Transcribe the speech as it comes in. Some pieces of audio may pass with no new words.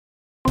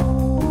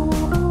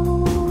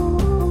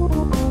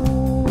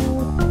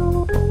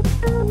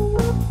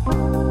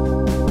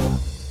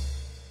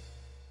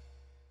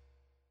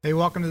Hey,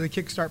 welcome to the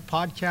Kickstart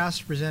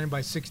Podcast presented by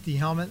 6D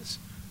Helmets.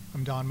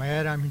 I'm Don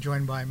Maeda. I'm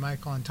joined by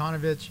Michael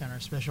Antonovich and our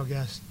special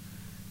guest,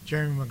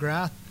 Jeremy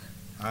McGrath.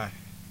 Hi.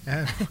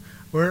 And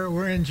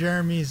we're in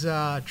Jeremy's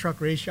truck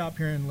race shop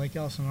here in Lake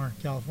Elsinore,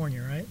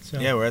 California, right? So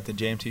yeah, we're at the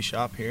JMT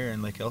shop here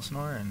in Lake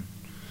Elsinore and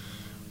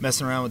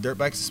messing around with dirt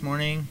bikes this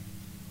morning,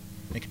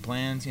 making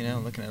plans,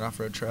 looking at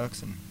off-road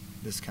trucks, and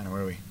this is kind of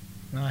where we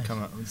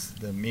come up. It's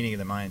the meeting of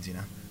the minds,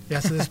 Yeah,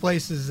 so this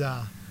place is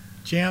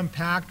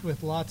jam-packed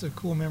with lots of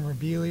cool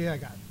memorabilia.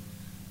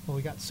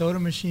 We got soda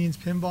machines,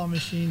 pinball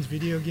machines,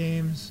 video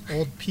games,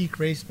 old Peak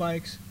race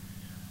bikes.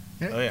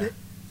 Oh, yeah.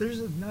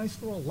 There's a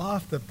nice little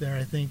loft up there,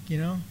 I think,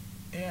 Yeah.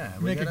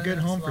 Make a good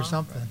home for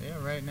something.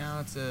 Yeah, right now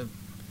it's a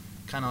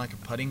kind of like a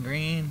putting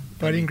green.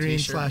 Putting green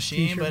t-shirt slash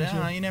machine, t-shirt machine.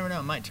 But you never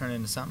know. It might turn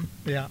into something.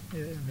 Yeah,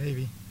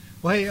 maybe.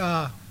 Well, hey,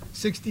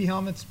 6D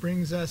Helmets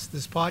brings us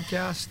this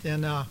podcast,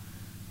 and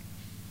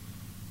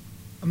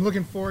I'm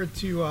looking forward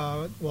to,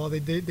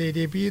 they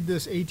debuted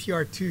this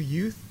ATR2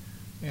 Youth,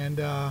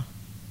 and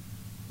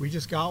we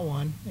just got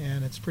one,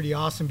 and it's pretty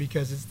awesome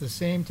because it's the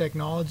same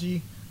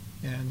technology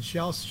and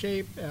shell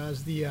shape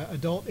as the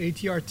adult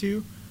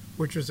ATR2,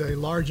 which was a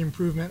large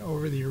improvement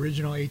over the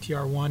original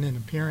ATR1 in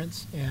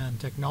appearance and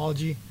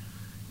technology.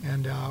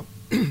 And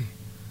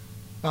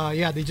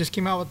they just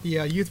came out with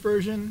the youth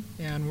version,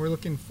 and we're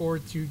looking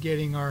forward to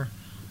getting our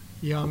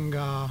young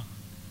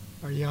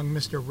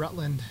Mr.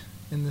 Rutland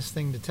in this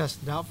thing to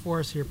test it out for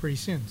us here pretty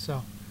soon.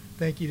 So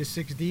thank you to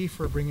 6D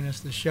for bringing us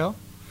the show.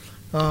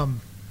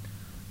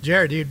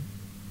 Jared, dude,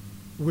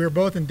 we were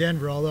both in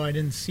Denver, although I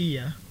didn't see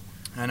you.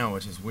 I know,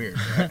 which is weird.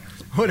 Right?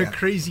 What a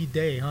crazy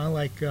day, huh?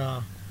 Like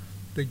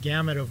the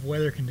gamut of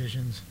weather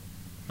conditions.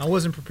 I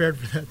wasn't prepared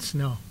for that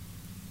snow.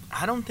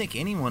 I don't think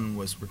anyone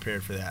was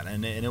prepared for that,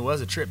 and it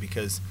was a trip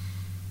because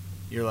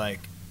you're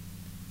like,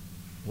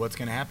 what's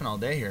going to happen all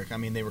day here? I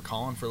mean, they were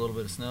calling for a little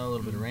bit of snow, a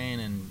little bit of rain,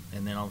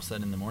 and then all of a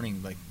sudden in the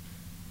morning, like,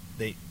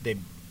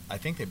 I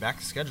think they backed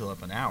the schedule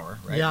up an hour,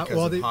 right? Yeah,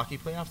 because of hockey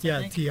playoffs,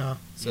 I think.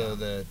 So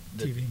the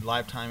TV.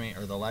 live timing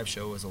or the live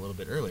show was a little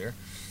bit earlier,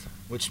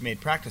 which made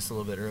practice a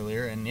little bit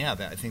earlier. And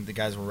I think the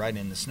guys were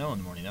riding in the snow in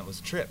the morning. That was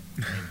a trip.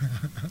 I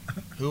mean,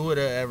 who would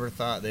have ever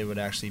thought they would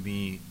actually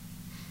be?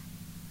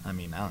 I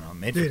mean, I don't know,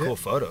 made for cool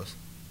photos.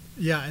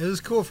 Yeah, it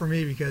was cool for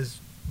me because,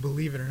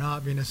 believe it or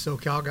not, being a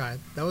SoCal guy,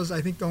 that was,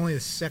 I think, only the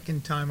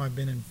second time I've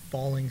been in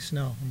falling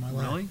snow in my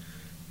life. Really?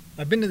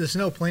 I've been to the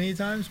snow plenty of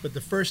times, but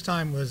the first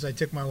time was I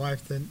took my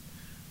wife to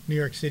New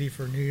York City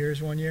for New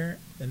Year's one year,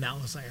 and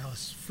that was like, I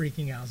was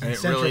freaking out. I was in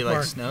Central really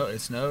Park. It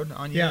snowed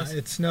on you? Yeah, guys?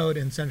 it snowed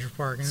in Central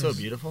Park. And so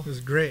beautiful. It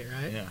was great,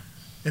 right? Yeah.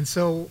 And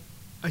so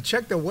I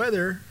checked the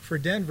weather for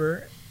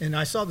Denver, and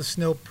I saw the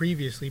snow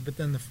previously, but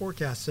then the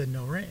forecast said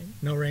no rain,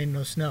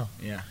 no snow.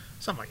 Yeah.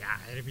 So I'm like,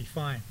 it'll be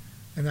fine.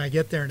 And then I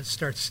get there and it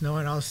starts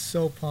snowing. I was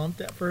so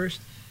pumped at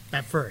first.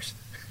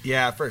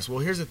 Yeah, at first. Well,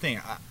 here's the thing.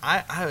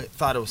 I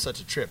thought it was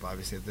such a trip,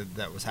 obviously,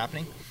 that was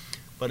happening.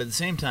 But at the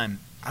same time,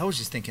 I was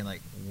just thinking,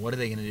 like, what are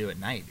they going to do at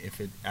night if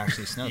it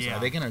actually snows? Yeah. Are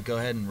they going to go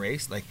ahead and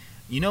race? Like,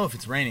 if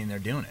it's raining, they're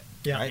doing it.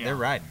 Yeah. Right? Yeah. They're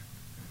riding.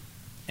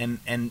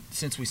 And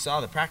since we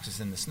saw the practice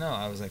in the snow,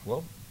 I was like,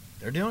 well,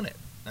 they're doing it.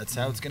 That's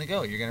how it's going to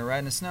go. You're going to ride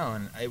in the snow.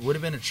 And it would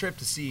have been a trip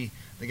to see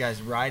the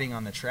guys riding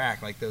on the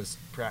track, like those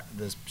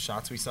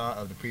shots we saw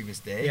of the previous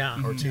day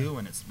or two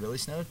when it's really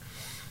snowed.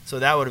 So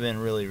that would have been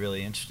really,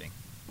 really interesting.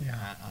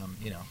 Yeah.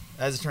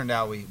 As it turned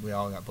out, we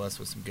all got blessed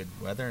with some good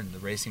weather, and the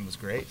racing was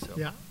great. So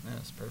yeah,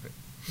 it's perfect.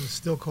 It was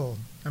still cold.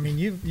 I mean,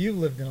 you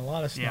lived in a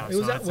lot of snow. Yeah, Was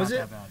it's not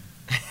that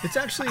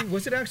bad.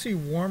 Was it actually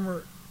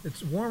warmer?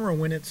 It's warmer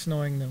when it's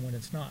snowing than when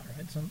it's not,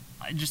 right?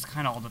 It just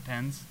kind of all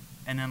depends.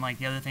 And then, like,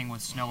 the other thing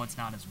with snow, it's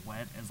not as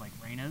wet as, like,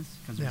 rain is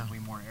because there's way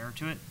more air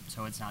to it,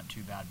 so it's not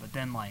too bad. But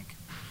then, like,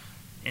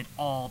 it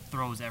all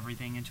throws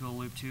everything into a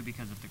loop, too,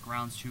 because if the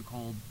ground's too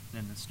cold,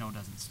 then the snow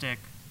doesn't stick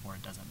or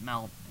it doesn't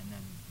melt, and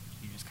then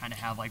you just kind of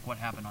have, like, what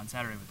happened on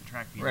Saturday with the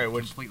track being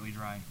completely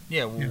dry.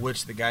 Yeah,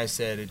 which the guy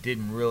said it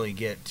didn't really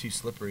get too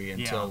slippery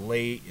until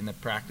late in the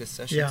practice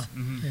sessions. Yeah.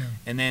 Mm-hmm.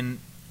 Yeah.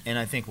 And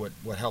I think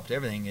what helped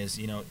everything is,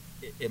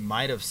 it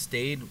might have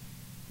stayed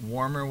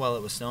warmer while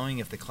it was snowing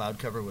if the cloud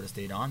cover would have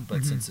stayed on,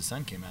 but since the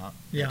sun came out,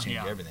 it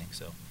changed everything.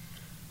 So,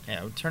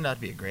 it turned out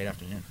to be a great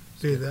afternoon.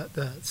 Dude,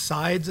 the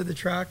sides of the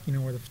track,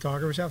 where the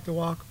photographers have to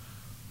walk,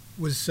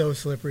 was so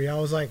slippery. I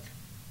was like,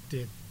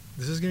 dude,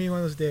 this is going to be one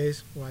of those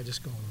days where I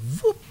just go,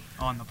 whoop,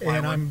 on the plywood.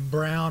 and I'm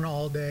brown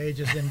all day,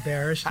 just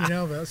embarrassed,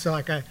 But, so,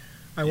 like, I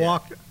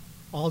walked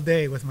all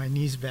day with my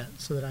knees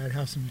bent so that I'd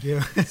have some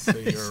give. So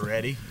you were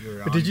ready? You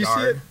were on did you guard?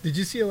 see it? Did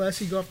you see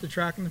Alessi go off the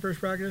track in the first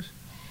practice?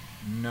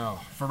 No.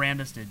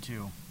 Ferrandis did,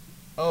 too.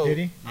 Oh, did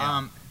he?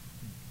 Yeah.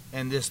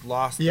 And just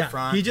lost the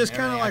front. He just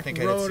kind of like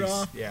I rode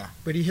off. Yeah.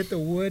 But he hit the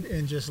wood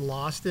and just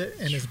lost it,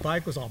 and his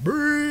bike was all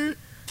brrr.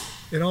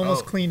 It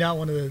almost cleaned out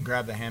one of the.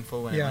 Grabbed the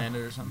handful when it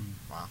landed or something.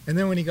 Wow. And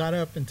then when he got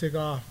up and took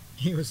off,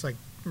 he was like.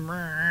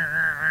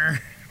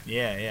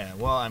 Yeah.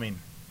 Well, I mean,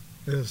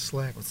 it was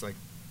slick. It's like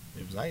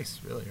it was ice,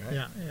 really, right?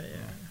 Yeah.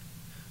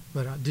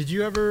 But did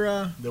you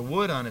ever? The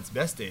wood on its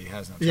best day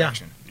has no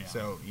traction. Yeah.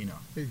 So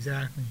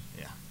Exactly.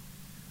 Yeah.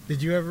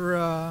 Did you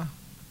ever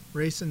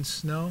race in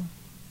snow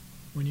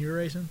when you were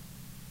racing?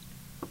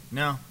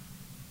 No,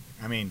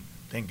 I mean,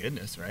 thank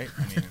goodness, right?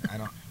 I mean, I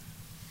don't.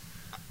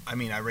 I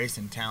mean, I raced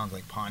in towns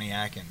like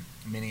Pontiac and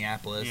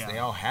Minneapolis. Yeah. They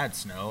all had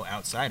snow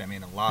outside. I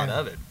mean, a lot Yeah.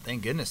 of it.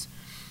 Thank goodness.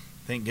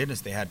 Thank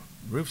goodness they had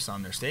roofs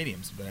on their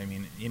stadiums. But I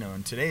mean, you know,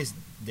 in today's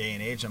day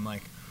and age, I'm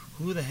like,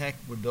 who the heck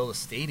would build a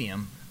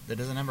stadium that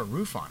doesn't have a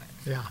roof on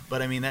it? Yeah.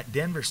 But I mean, that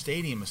Denver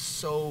stadium is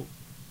so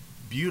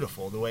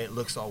beautiful, the way it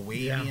looks all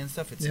wavy Yeah. and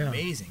stuff. It's Yeah.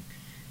 amazing.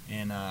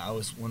 And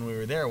when we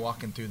were there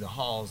walking through the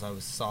halls,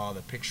 saw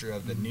the picture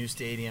of the new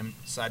stadium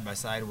side by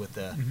side with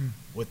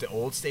the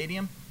old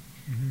stadium,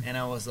 and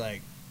I was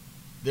like,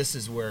 this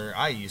is where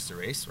I used to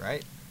race,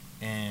 right?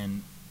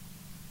 And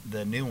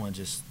the new one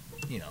just,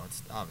 you know,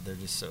 they're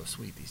just so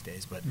sweet these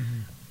days. But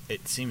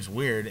it seems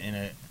weird in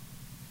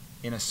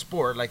a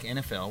sport like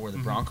NFL where the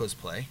Broncos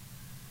play,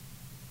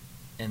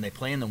 and they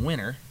play in the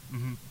winter.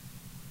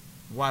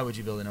 Why would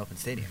you build an open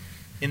stadium?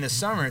 In the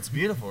summer, it's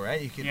beautiful,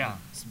 right? You can and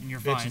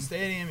you're pitch fine. a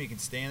stadium, you can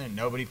stay in there.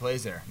 Nobody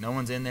plays there. No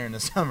one's in there in the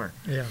summer.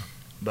 Yeah.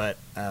 But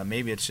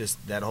maybe it's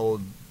just that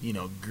whole, you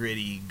know,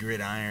 gritty,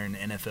 gridiron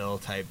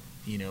NFL type,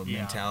 you know,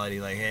 Yeah.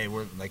 mentality. Like, hey,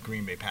 we're like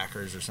Green Bay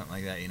Packers or something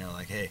like that. You know,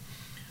 like, hey,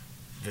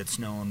 if it's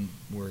snowing,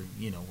 we're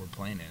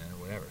playing in it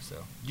or whatever.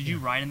 So, Did you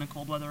ride in the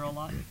cold weather a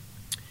lot?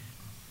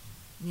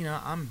 you know,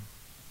 I'm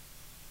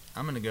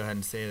gonna go ahead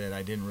and say that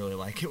I didn't really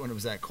like it when it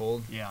was that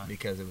cold. Yeah.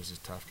 Because it was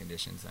just tough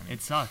conditions. I mean,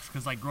 It sucks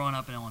because like growing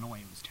up in Illinois,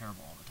 it was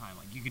terrible all the time.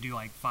 Like you could do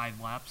like 5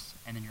 laps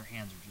and then your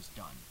hands are just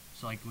done.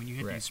 So like when you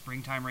hit Right. these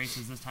springtime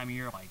races this time of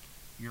year, like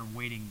you're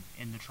waiting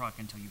in the truck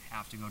until you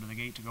have to go to the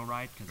gate to go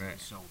ride because Right.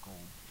 it's so cold.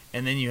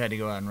 and then you had to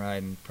go out and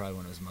ride, and probably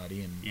when it was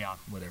muddy and Yeah.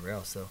 whatever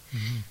else. So,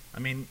 I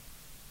mean,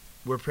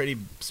 we're pretty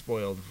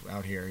spoiled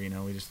out here. You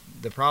know,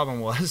 the problem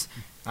was,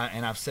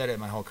 and I've said it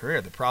my whole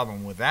career. The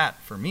problem with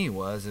that for me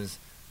is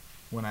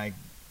when I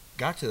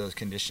got to those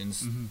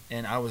conditions,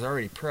 and I was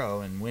already pro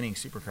and winning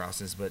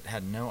supercrosses, but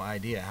had no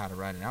idea how to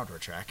ride an outdoor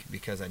track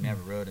because I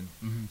never rode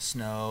in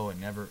snow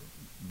and never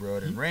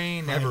rode in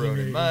rain, High never rode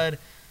in humidity. mud,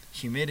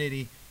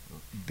 humidity,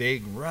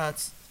 big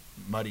ruts,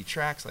 muddy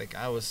tracks. Like,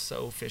 I was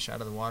so fish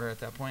out of the water at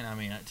that point. I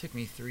mean, it took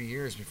me 3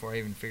 years before I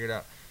even figured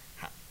out,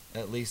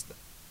 at least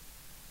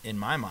in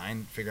my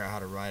mind, figure out how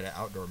to ride an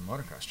outdoor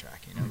motocross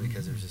track, you know,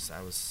 because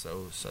I was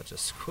such a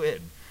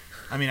squid.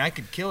 I mean, I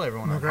could kill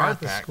everyone on McGrath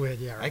the hardpack. squid,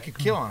 yeah, I right. could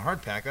kill on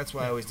hardpack. That's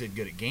why I always did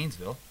good at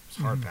Gainesville. It's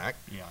hardpack.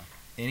 Yeah.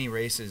 Any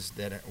races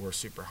that were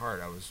super hard,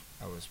 I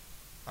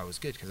was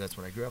good because that's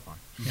what I grew up on.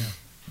 Yeah.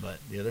 But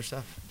the other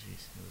stuff,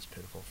 geez, it was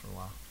pitiful for a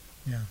while.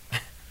 Yeah.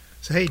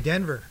 So hey,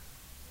 Denver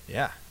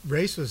Yeah.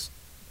 race was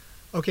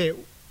okay.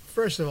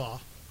 First of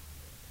all,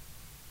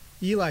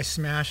 Eli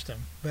smashed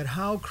him, but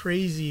how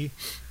crazy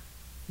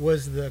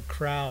was the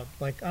crowd?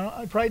 Like,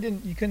 I probably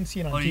didn't. You couldn't see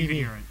it on Oh, TV. you could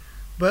hear it.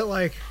 But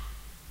like,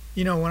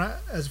 you know, when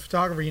as a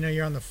photographer, you know,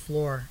 you're on the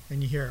floor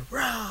and you hear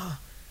rah,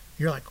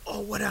 you're like, oh,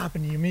 what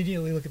happened? You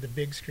immediately look at the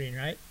big screen,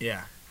 right?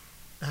 Yeah.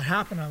 That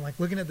happened. I'm like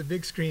looking at the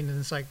big screen and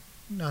it's like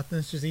nothing.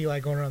 It's just Eli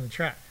going around the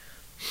track.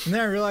 And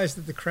then I realized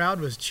that the crowd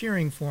was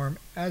cheering for him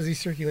as he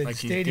circulated Like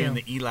the he's stadium.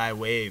 doing the Eli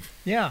wave.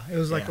 Yeah, it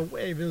was like Yeah. a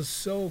wave. It was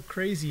so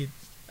crazy.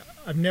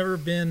 I've never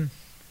been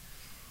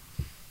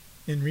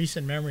in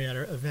recent memory at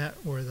an event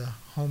where the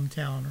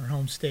hometown or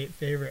home state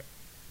favorite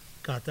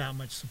got that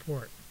much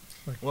support.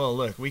 Well,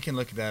 look, we can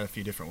look at that a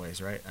few different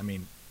ways, right? I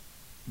mean,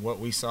 what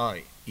we saw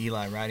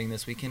Eli riding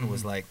this weekend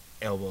was like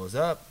elbows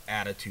up,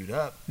 attitude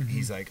up.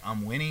 He's like,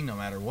 I'm winning no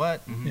matter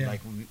what. Yeah.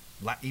 Like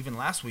even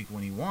last week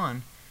when he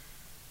won,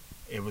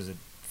 it was a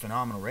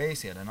phenomenal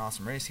race. He had an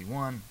awesome race. He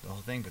won the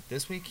whole thing. But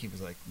this week he was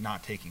like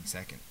not taking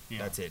second. Yeah.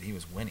 That's it. He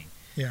was winning.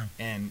 Yeah.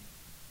 And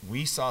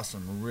we saw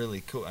some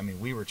really cool. I mean,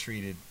 we were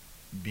treated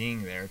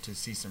being there to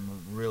see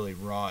some really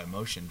raw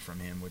emotion from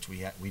him, which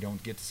we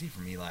don't get to see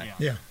from Eli. Yeah.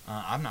 Yeah.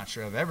 I'm not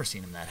sure I've ever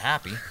seen him that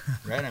happy,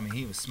 right? I mean,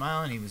 he was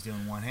smiling. He was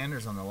doing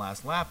one-handers on the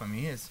last lap. I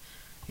mean,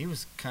 he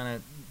was kind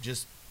of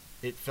just.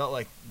 It felt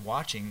like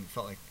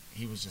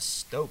he was just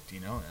stoked,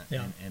 you know.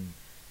 Yeah. And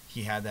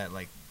he had that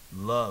like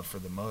love for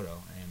the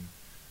moto, and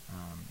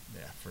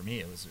yeah, for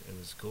me it was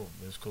cool.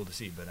 It was cool to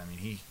see. But I mean,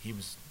 he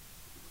was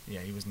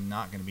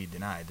not going to be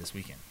denied this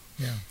weekend.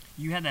 Yeah.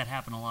 You had that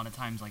happen a lot of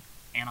times, like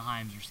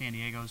Anaheims or San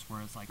Diego's,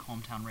 where it's like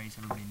hometown race,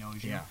 everybody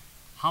knows you. Yeah.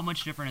 How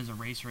much different as a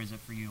racer is it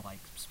for you, like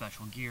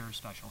special gear,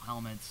 special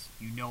helmets?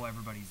 You know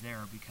everybody's there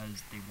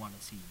because they want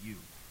to see you.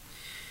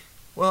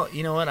 Well,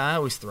 you know what? I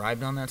always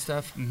thrived on that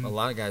stuff. Mhm. A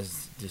lot of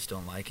guys just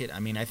don't like it. I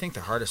mean, I think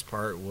the hardest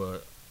part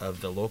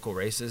of the local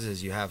races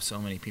is you have so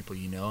many people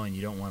you know, and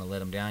you don't want to let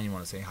them down. You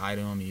want to say hi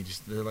to them.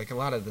 They're like a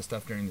lot of the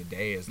stuff during the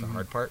day is the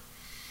hard part.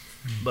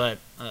 But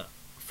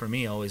for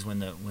me, always when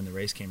the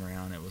race came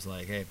around, it was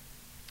like, hey,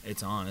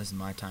 it's on. This is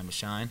my time to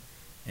shine,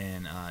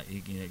 and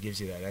it gives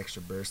you that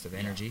extra burst of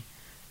energy,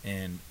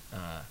 and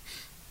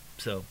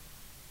so,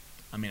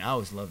 I mean, I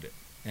always loved it.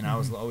 And I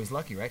was always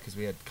lucky, right? Because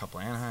we had a couple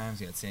Anaheims,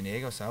 we had San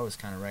Diego, so I was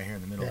kind of right here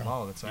in the middle of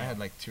all of it. So I had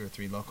like 2 or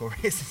 3 local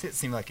races. It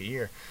seemed like a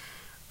year.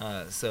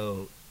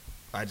 So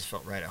I just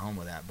felt right at home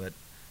with that. But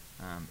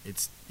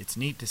it's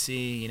neat to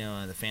see, you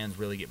know, the fans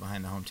really get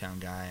behind the hometown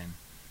guy,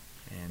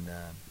 and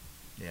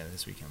yeah,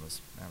 this weekend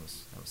was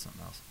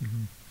something else.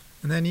 Mm-hmm.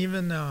 And then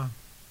even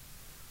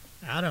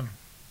Adam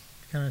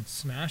kind of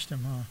smashed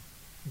him,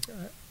 huh?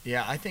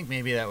 Yeah, I think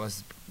maybe that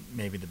was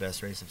maybe the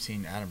best race I've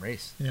seen Adam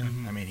race. Yeah.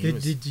 Mhm. I mean,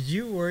 Did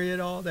you worry at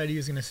all that he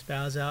was going to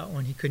spaz out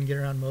when he couldn't get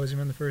around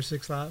Mosiman the first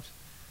 6 laps?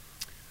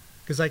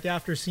 Because like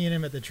after seeing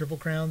him at the Triple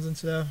Crowns and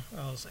stuff,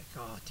 I was like,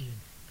 oh, dude,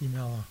 be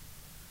mellow.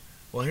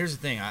 Well, here's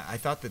the thing. I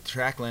thought the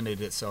track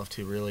lended itself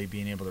to really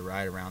being able to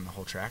ride around the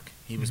whole track.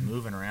 He was Mhm.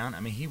 moving around. I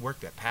mean, he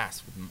worked that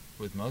pass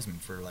with Mosman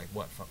for like,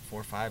 what, 4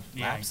 or 5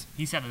 Yeah, laps?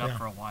 he set it up Yeah.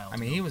 for a while. I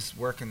mean, too. he was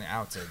working the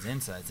outsides,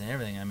 insides, and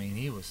everything. I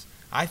mean,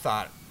 I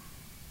thought,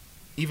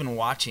 even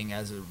watching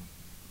as a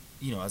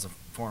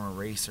former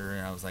racer,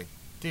 and I was like,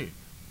 dude,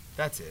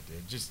 that's it,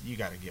 dude. Just, you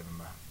got to give him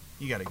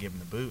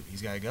the boot.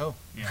 He's got to go.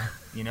 Yeah.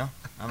 You know?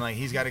 I'm like,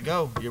 he's got to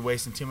go. You're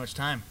wasting too much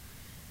time.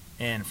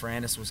 And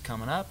Ferrandis was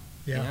coming up.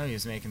 Yeah. You know, he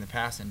was making the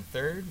pass into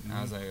third. And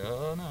I was like,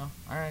 oh, no.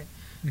 All right.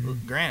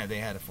 Mhm. Granted, they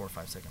had a 4 or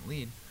 5 second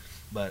lead.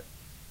 But,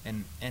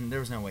 and there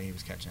was no way he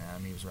was catching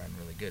Adam. He was riding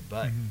really good.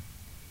 But Mhm.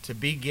 to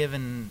be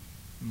given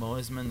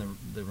Mosman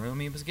the room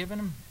he was giving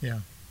him, Yeah.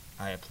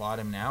 I applaud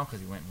him now because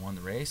he went and won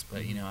the race.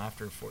 But, you know,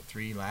 after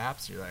 3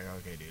 laps, you're like,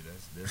 okay, dude,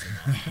 this is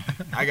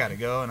enough. I got to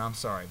go, and I'm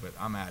sorry, but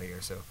I'm out of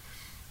here. So,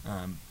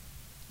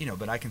 you know,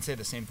 but I can say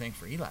the same thing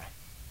for Eli.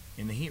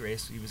 In the heat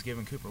race, he was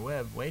giving Cooper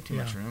Webb way too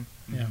much Yeah. room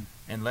Yeah.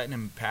 and letting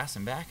him pass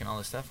him back and all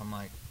this stuff. I'm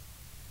like,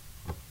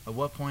 at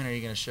what point are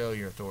you going to show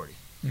your authority?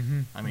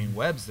 Mm-hmm. I mean,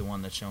 Webb's the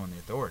one that's showing the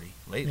authority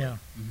lately. Yeah.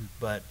 Mhm.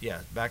 But,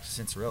 yeah, back to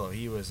Cincerillo.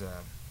 He was,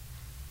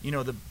 you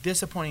know, the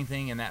disappointing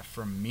thing in that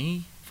for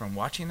me, from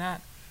watching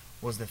that,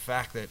 was the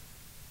fact that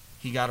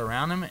he got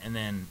around him and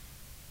then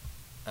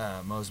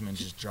Mosman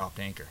just dropped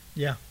anchor.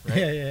 Yeah. Right?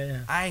 Yeah.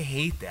 I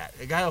hate that.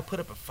 A guy will put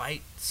up a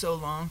fight so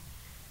long,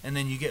 and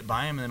then you get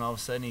by him, and then all of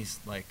a sudden he's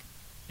like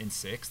in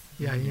 6th.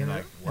 Yeah, and he you're ended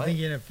like, up, what? I think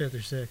he ended up 5th or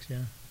 6th,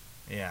 yeah.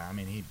 Yeah, I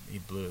mean he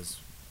blew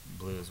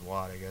his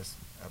wad, I guess,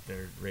 up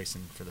there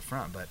racing for the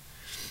front. But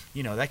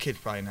you know, that kid's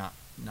probably not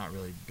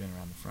really been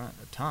around the front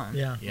a ton.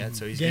 Yeah. yet,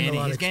 so he's Gained a gaining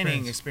lot of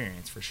experience.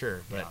 experience. For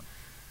sure. But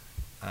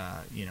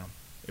you know,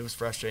 it was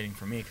frustrating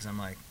for me because I'm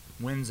like,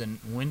 when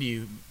do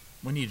you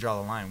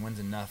draw the line? When's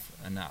enough?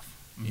 You know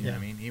what Yeah. I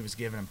mean? He was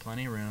giving him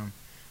plenty of room.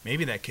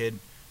 Maybe that kid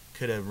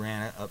could have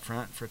ran it up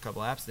front for a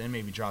couple laps, then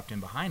maybe dropped in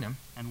behind him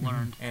And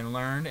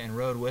learned. and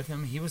rode with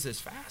him. He was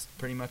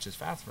pretty much as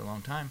fast for a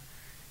long time.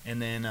 And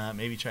then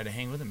maybe tried to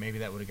hang with him. Maybe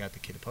that would have got the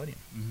kid a podium.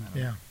 Mhm. I don't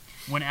Yeah. know.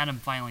 When Adam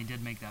finally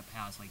did make that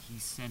pass, like he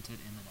sent it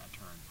into that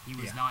turn. He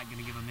was Yeah. not going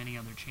to give him any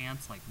other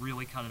chance. Like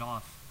really cut it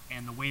off.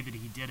 And the way that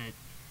he did it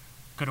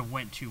could have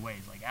went 2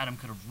 ways. Like Adam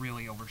could have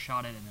really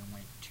overshot it and then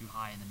went too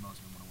high, and then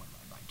Mosman would have went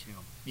right by 2.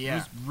 Yeah. It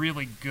was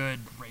really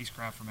good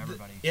racecraft from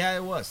everybody. Yeah,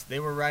 it was. They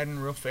were riding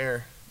real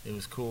fair. It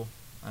was cool.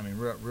 I mean,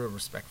 real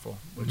respectful,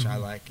 which I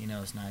Mhm. like. You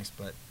know, it's nice.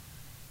 But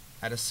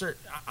at a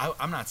certain,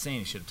 I'm not saying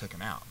you should have took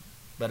him out,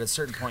 but at a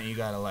certain point, you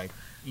gotta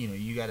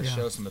you gotta Yeah.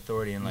 show some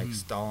authority and like Mhm.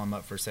 stall him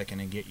up for a second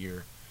and get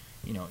your,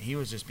 you know, he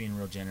was just being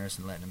real generous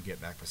and letting him get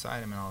back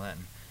beside him and all that.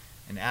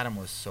 And Adam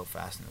was so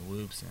fast in the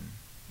whoops, and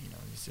you know,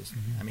 he's just.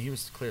 Mhm. I mean, he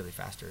was clearly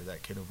faster.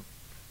 That kid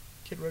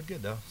rode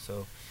good though.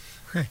 So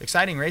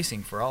exciting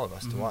racing for all of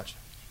us to Mhm. watch.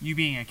 You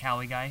being a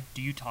Cali guy,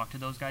 do you talk to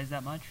those guys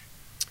that much?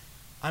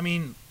 I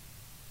mean,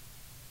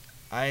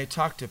 I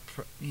talk to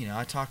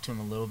him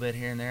a little bit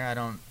here and there. I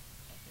don't,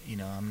 you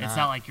know, I'm not. It's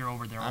not like you're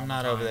over there all I'm the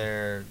not time. over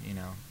there, you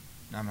know.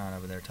 I'm not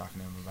over there talking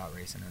to him about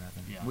racing or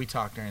nothing. Yeah. We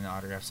talk during the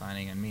autograph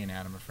signing, and me and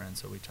Adam are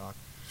friends, so we talk.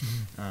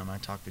 Mhm. I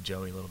talk to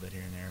Joey a little bit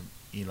here and there.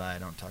 Eli, I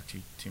don't talk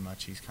to too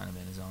much. He's kind of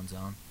in his own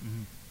zone.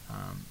 Mhm.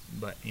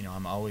 But you know,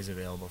 I'm always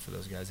available for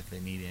those guys if they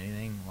need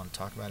anything, want to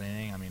talk about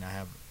anything. I mean, I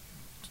have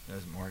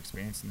more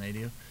experience than they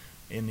do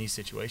in these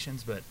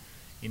situations, but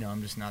you know,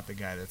 I'm just not the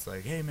guy that's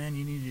like, hey man,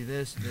 you need to do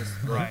this.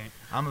 Like, Right.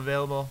 I'm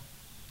available.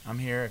 I'm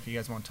here. If you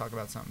guys want to talk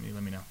about something, you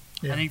let me know.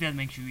 Yeah. I think that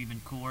makes you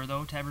even cooler,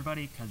 though, to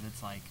everybody, because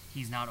it's like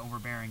he's not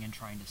overbearing and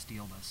trying to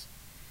steal this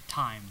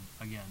time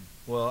again.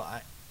 Well,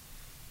 I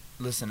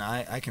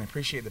can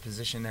appreciate the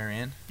position they're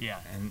in, Yeah.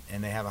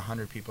 and they have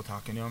 100 people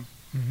talking to them,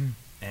 Mhm.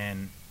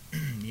 and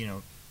you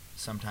know,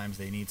 sometimes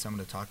they need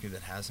someone to talk to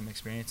that has some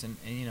experience, and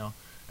you know,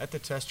 at the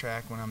test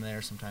track when I'm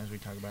there, sometimes we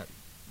talk about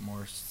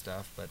more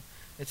stuff, but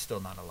it's still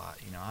not a lot.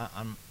 You know,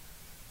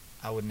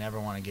 I would never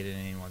want to get in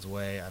anyone's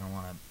way. I don't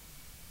want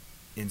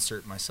to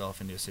insert myself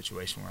into a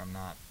situation where I'm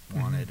not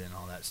wanted and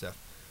all that stuff.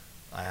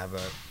 I have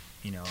a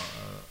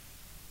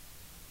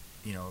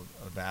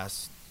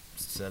vast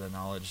set of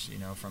knowledge, you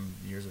know, from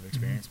years of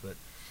experience, but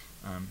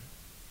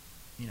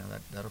you know,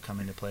 that'll come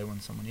into play when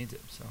someone needs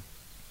it. So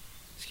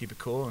just keep it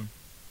cool, and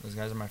those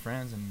guys are my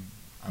friends, and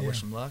I wish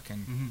Yeah. them luck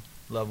and Mhm.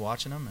 love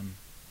watching them, and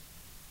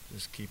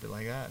just keep it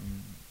like that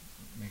and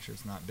make sure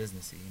it's not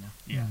businessy, you know.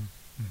 Yeah.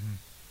 Mhm.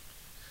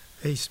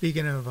 Hey,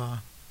 speaking of,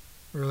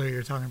 earlier you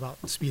were talking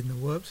about speed in the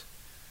whoops.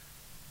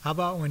 How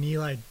about when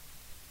Eli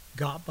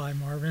got by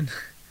Marvin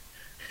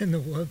in the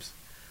whoops?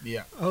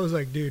 Yeah. I was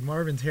like, dude,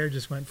 Marvin's hair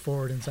just went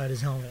forward inside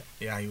his helmet.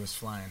 Yeah, he was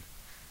flying.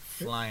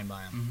 flying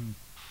by him. Mm-hmm.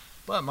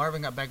 But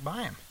Marvin got back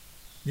by him.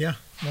 Yeah,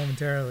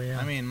 momentarily. Yeah.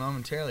 I mean,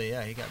 momentarily,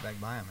 yeah, he got back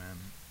by him.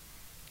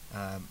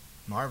 And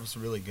Marv's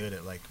really good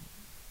at like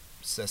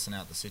sussing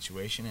out the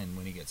situation, and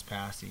when he gets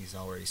past, he's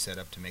already set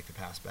up to make the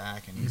pass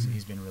back, and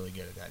he's been really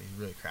good at that. He's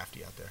really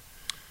crafty out there.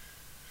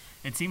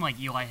 It seemed like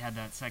Eli had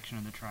that section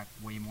of the track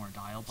way more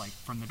dialed, like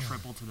from the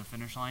triple to the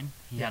finish line.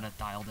 He had it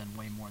dialed in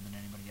way more than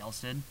anybody else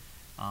did.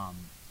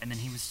 And then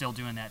he was still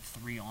doing that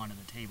 3 onto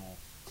the table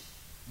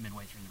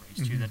midway through the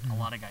race, too, that a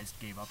lot of guys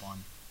gave up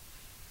on.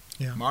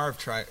 Yeah. Marv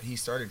he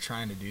started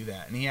trying to do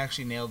that, and he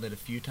actually nailed it a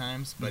few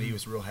times, but he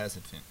was real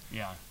hesitant.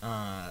 Yeah.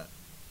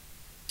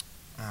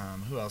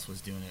 Who else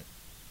was doing it?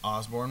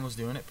 Osborne was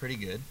doing it pretty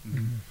good.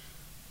 Mm-hmm.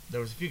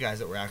 There was a few guys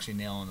that were actually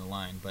nailing the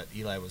line, but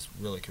Eli was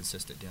really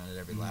consistent doing it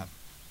every lap.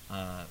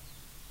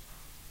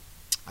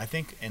 I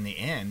think in the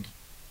end,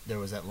 there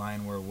was that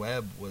line where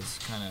Webb was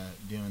kind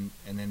of doing,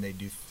 and then they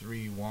do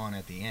 3-1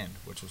 at the end,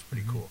 which was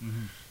pretty cool.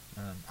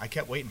 I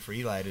kept waiting for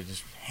Eli to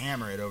just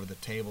hammer it over the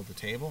table to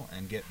table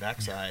and get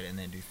backside, and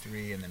then do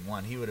 3 and then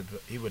 1. He would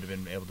have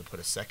been able to put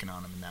a second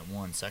on him in that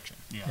one section.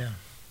 Yeah.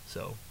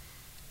 So,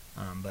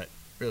 but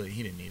really,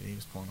 he didn't need it. He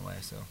was pulling away.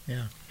 So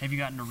Yeah. Have you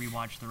gotten to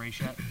rewatch the race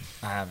yet?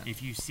 I haven't.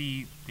 If you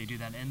see they do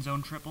that end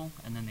zone triple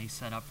and then they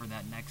set up for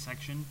that next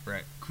section,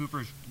 Right.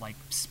 Cooper's like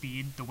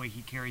speed, the way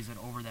he carries it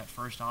over that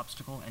first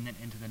obstacle and then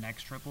into the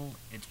next triple,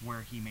 it's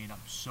where he made up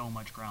so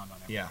much ground on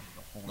everybody. Yeah.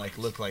 The whole Like race.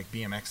 looked like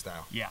BMX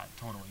style. Yeah,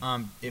 totally.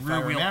 If Rear I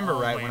wheel remember all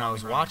the right, way when on I the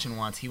was ground. watching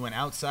once, he went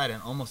outside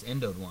and almost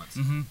endoed once.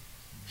 Mm-hmm.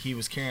 He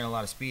was carrying a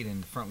lot of speed,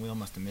 and the front wheel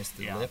must have missed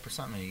the Yeah. lip or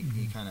something. And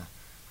he kind of,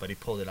 but he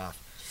pulled it off.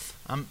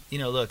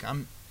 Look,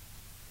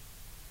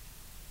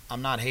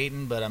 I'm not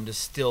hating, but I'm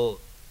just still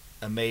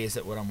amazed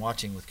at what I'm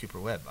watching with Cooper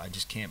Webb. I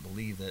just can't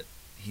believe that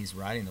he's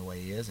riding the way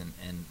he is and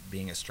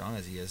being as strong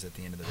as he is at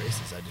the end of the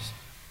races.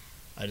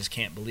 I just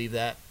can't believe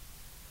that.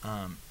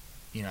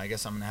 I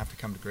guess I'm gonna have to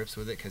come to grips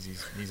with it because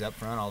he's up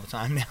front all the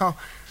time now,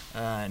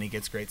 and he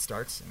gets great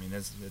starts. I mean,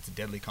 it's a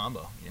deadly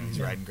combo. He's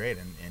riding great,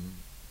 and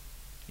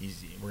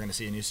we're gonna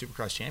see a new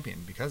Supercross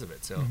champion because of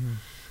it. So,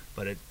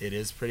 but it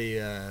is pretty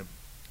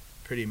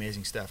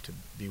amazing stuff to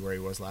be where he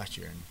was last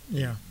year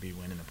and be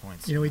winning the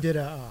points. We did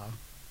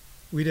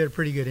a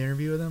pretty good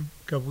interview with him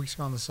a couple weeks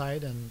ago on the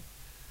site, and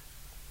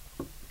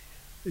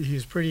he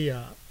was pretty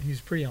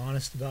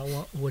honest about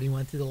what he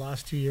went through the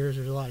last 2 years.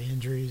 There was a lot of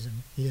injuries,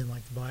 and he didn't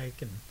like the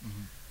bike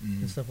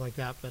and stuff like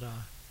that. But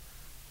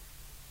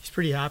he's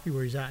pretty happy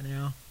where he's at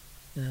now,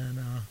 and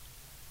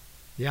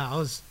I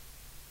was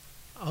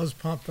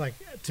pumped. Like,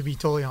 to be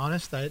totally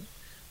honest, I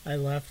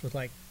left with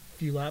like a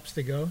few laps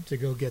to go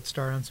get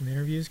started on some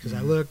interviews because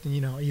I looked and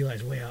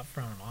Eli's way out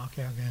front. I'm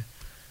okay.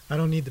 I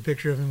don't need the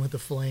picture of him with the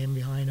flame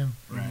behind him.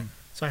 Right.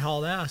 So I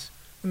hauled ass,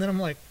 and then I'm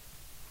like,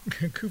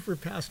 Cooper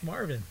passed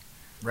Marvin.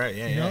 Right,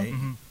 yeah, You yeah. know? He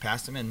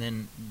passed him, and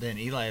then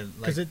Eli,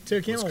 Because it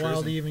took him a was while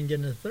to cruising. even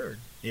get into third.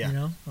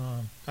 Yeah.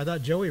 I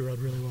thought Joey rode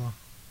really well.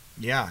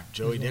 Yeah,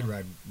 Joey as did well.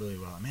 ride really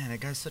well. Man, that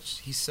guy's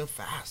he's so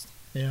fast.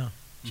 Yeah,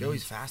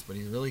 Joey's fast, but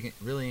he's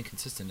really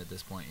inconsistent at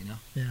this point,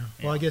 yeah.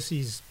 Well, I Yeah. guess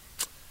he's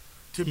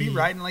To be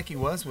riding like he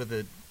was with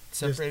a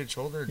separated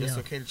shoulder, yeah. Mm-hmm.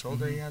 dislocated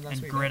shoulder he had last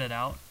and week. grit it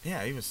out.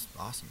 Yeah, he was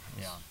awesome. It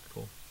was Yeah.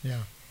 cool.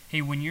 yeah.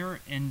 Hey, when you're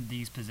in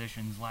these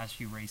positions, last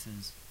few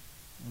races,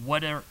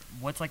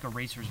 what's like a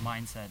racer's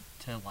mindset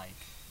to like?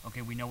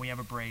 Okay, we know we have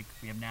a break,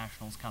 we have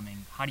nationals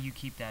coming. How do you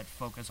keep that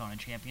focus on a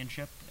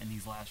championship in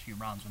these last few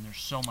rounds when there's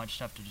so much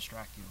stuff to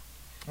distract you?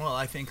 Well,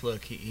 I think,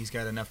 look, he's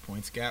got enough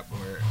points gap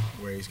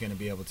where he's going to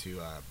be able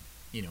to,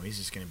 he's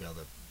just going to be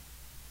able to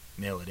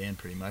nail it in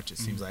pretty much. It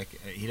seems like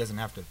he doesn't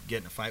have to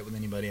get in a fight with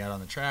anybody out on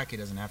the track. He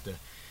doesn't have to,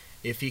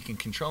 if he can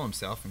control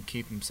himself and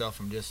keep himself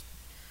from just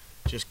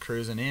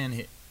cruising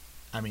in.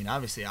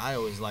 Obviously, I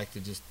always like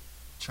to just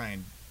try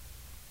and,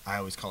 I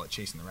always call it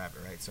chasing the rabbit,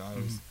 right? So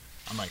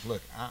I'm like,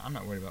 look, I'm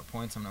not worried about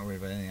points. I'm not worried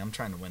about anything. I'm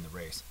trying to win the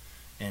race.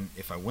 And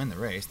if I win the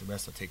race, the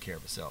rest will take care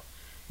of itself.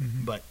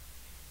 But,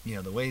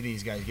 the way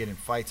these guys get in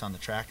fights on the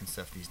track and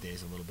stuff these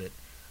days a little bit,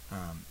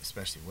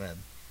 especially Webb,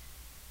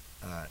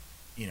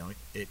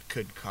 it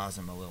could cause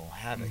him a little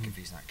havoc if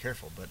he's not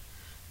careful. But,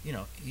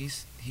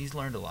 he's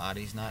learned a lot.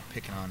 He's not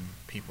picking on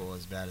people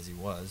as bad as he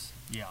was.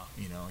 Yeah.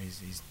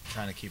 He's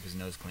trying to keep his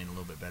nose clean a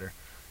little bit better.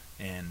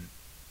 And,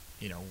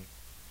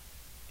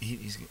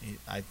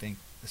 I think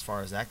as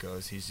far as that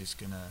goes, he's just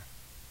going to,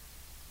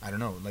 I don't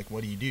know, like,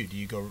 what do? Do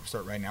you go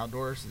start riding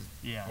outdoors?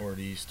 Yeah. Or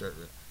do you start,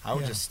 I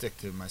would Yeah. just stick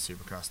to my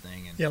Supercross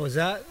thing. And Yeah, was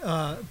that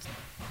a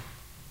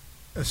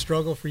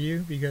struggle for you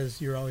because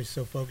you're always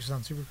so focused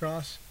on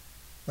Supercross?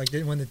 Like,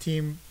 when the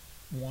team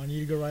wanted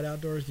you to go ride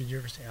outdoors, did you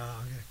ever say,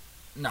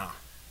 No,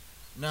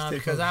 Stay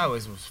because I focused.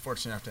 always was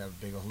fortunate enough to have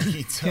a big old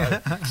lead.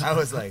 So I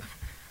was like,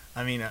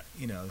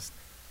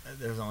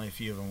 there's only a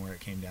few of them where it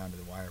came down to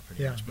the wire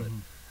pretty Yeah. much. But,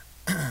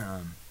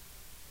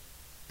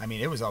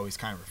 it was always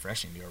kind of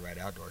refreshing to go ride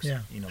outdoors.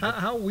 yeah? But-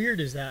 How weird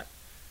is that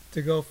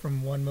to go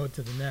from one mode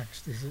to the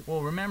next? Is it?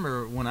 Well,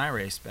 remember when I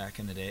raced back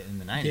in the day, in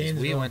the 90s, we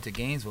Gainesville. went to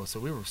Gainesville, so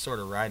we were sort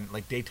of riding,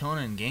 like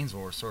Daytona and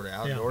Gainesville were sort of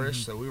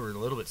outdoorish, so we were a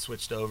little bit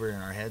switched over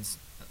in our heads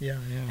Yeah,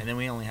 yeah. And then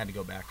we only had to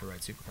go back to ride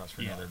Supercross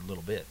for Yeah. another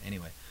little bit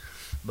anyway.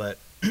 But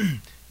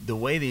the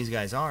way these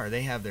guys are,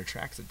 they have their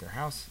tracks at their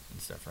house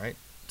and stuff, right?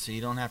 So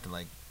you don't have to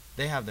like,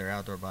 they have their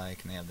outdoor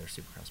bike and they have their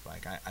Supercross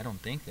bike. I don't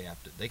think they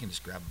have to, they can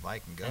just grab a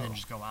bike and go. And then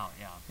just go out,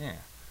 yeah. Yeah.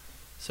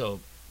 So,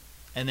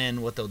 and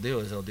then what they'll do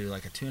is they'll do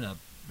like a tune-up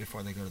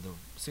before they go to the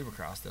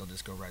Supercross. They'll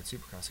just go ride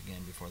Supercross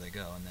again before they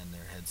go, and then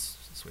their heads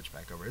switch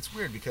back over. It's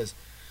weird because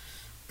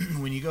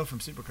when you go from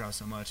Supercross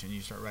so much and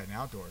you start riding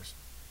outdoors,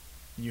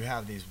 you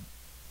have these,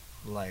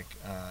 like,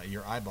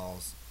 your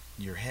eyeballs,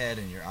 your head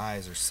and your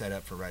eyes are set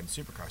up for riding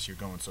Supercross. You're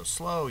going so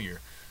slow,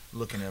 you're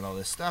looking at all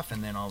this stuff,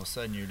 and then all of a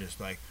sudden you're just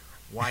like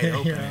wide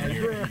open, Yeah.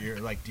 and you're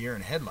like deer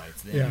in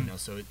headlights then, Yeah. you know,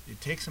 so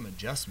it takes some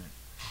adjustment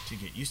to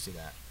get used to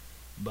that.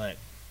 But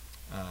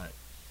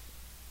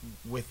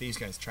with these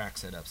guys' track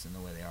setups and the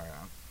way they are,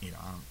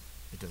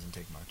 it doesn't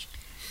take much.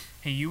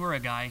 Hey, you were a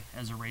guy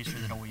as a racer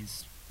that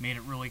always made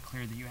it really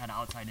clear that you had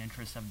outside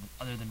interests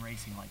other than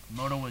racing. Like,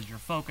 moto was your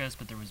focus,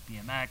 but there was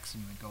BMX,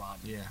 and you would go out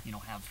and, Yeah.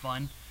 have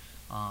fun.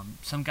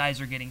 Some guys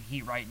are getting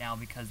heat right now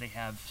because they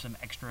have some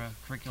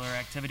extracurricular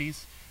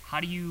activities. How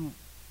do you,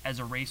 as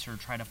a racer,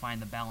 try to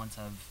find the balance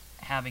of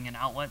having an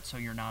outlet so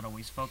you're not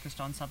always focused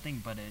on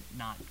something, but it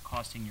not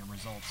costing your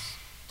results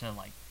to,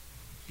 like,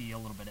 be a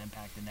little bit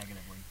impacted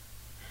negatively?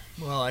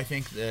 Well, I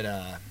think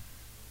that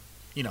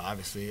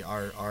obviously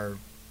our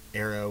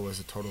era was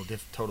a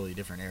totally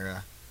different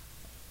era.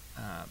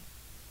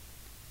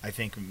 I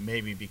think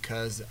maybe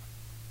because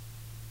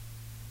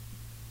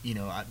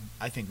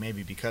I think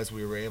maybe because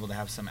we were able to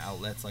have some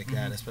outlets like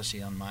that,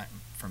 especially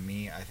for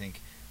me, I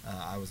think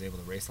I was able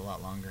to race a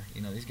lot longer.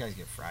 These guys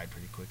get fried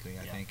pretty quickly.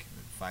 I think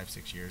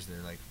 5-6 years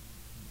they're like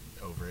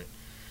over it,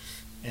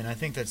 and I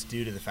think that's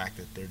due to the fact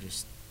that they're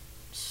just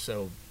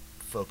so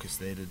focused.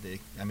 They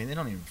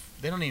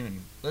don't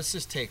even. Let's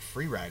just take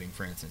free riding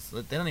for instance.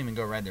 They don't even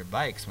go ride their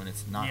bikes when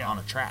it's not on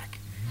a track.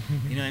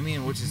 You know what I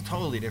mean? Which is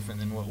totally different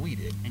than what we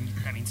did. And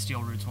I mean,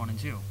 steel routes 1 and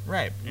 2.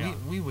 Right. Yeah.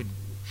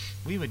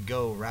 We would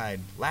go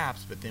ride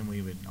laps, but then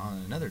we would,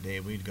 on another day,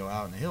 we'd go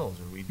out in the hills,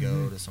 or we'd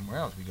go to somewhere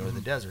else. We'd go to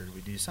the desert, or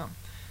we'd do something.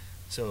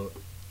 So,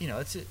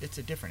 it's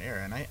a different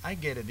era, and I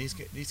get it.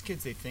 These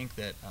kids, they think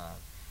that,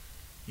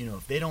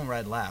 if they don't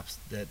ride laps,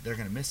 that they're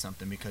going to miss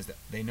something because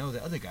they know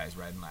the other guys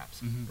riding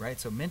laps, right?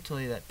 So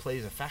mentally, that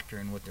plays a factor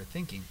in what they're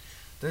thinking.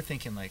 They're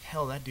thinking like,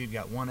 hell, that dude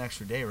got one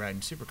extra day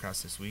riding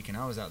Supercross this week, and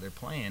I was out there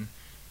playing.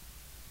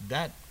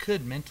 That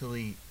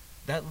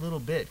little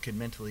bit could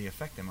mentally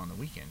affect them on the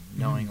weekend,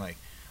 knowing like,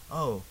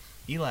 oh,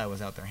 Eli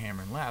was out there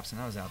hammering laps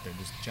and I was out there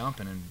just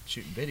jumping and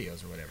shooting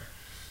videos or whatever.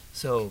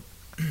 So,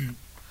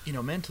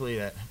 mentally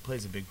that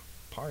plays a big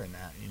part in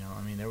that.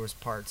 There was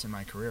parts in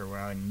my career where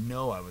I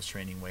know I was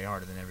training way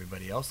harder than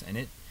everybody else,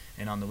 and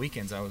on the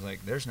weekends I was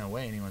like, there's no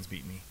way anyone's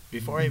beating me.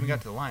 Before I even got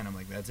to the line, I'm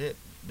like, that's it,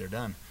 they're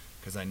done,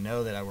 because I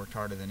know that I worked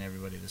harder than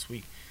everybody this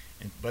week.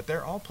 But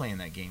they're all playing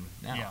that game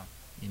now.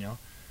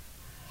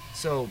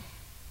 So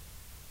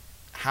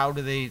how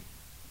do they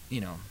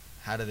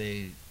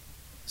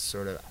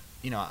sort of,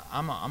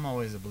 I'm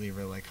always a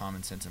believer like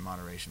common sense and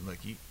moderation. Look,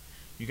 you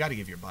got to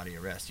give your body a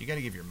rest. You got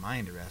to give your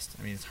mind a rest.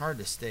 I mean, it's hard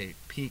to stay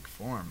peak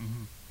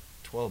form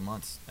 12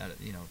 months out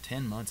of,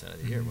 10 months out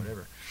of the year,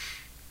 whatever.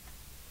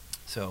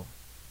 So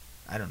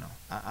I don't know.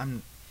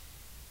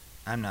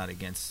 I'm not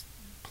against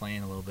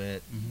playing a little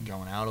bit,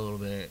 going out a little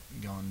bit,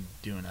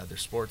 doing other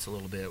sports a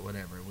little bit,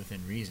 whatever,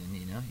 within reason.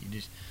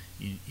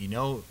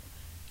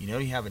 You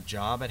have a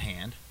job at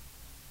hand,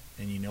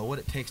 and you know what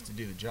it takes to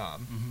do the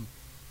job.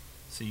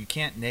 So you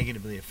can't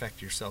negatively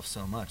affect yourself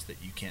so much that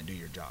you can't do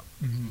your job.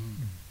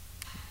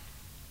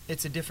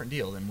 It's a different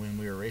deal than when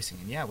we were racing,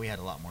 and yeah, we had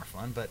a lot more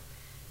fun, but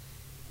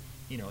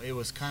it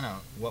was kind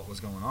of what was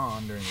going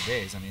on during the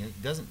days. I mean,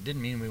 it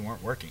didn't mean we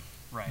weren't working.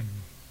 Right.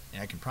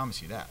 I can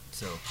promise you that.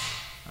 So,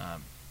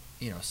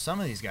 some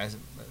of these guys,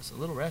 a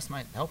little rest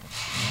might help them.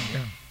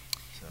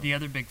 So. The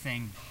other big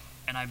thing,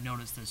 and I've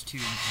noticed this too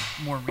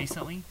more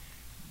recently,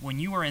 when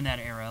you were in that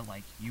era,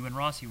 like you and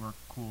Rossi were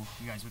cool.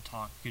 You guys would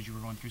talk because you were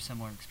going through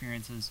similar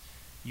experiences.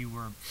 You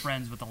were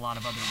friends with a lot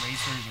of other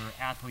racers or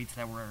athletes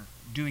that were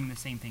doing the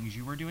same things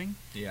you were doing.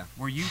 Yeah.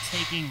 Were you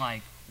taking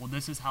like, well,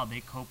 this is how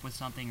they cope with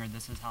something, or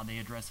this is how they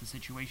address the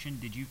situation?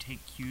 Did you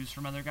take cues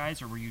from other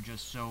guys, or were you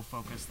just so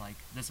focused like,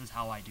 this is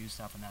how I do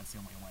stuff and that's the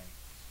only way?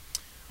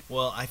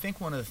 Well, I think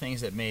one of the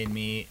things that made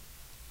me,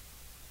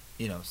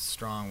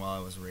 strong while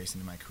I was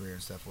racing in my career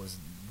and stuff was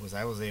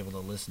I was able to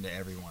listen to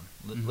everyone,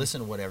 listen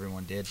to what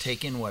everyone did,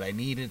 take in what I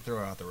needed,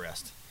 throw out the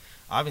rest.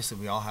 Obviously,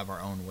 we all have our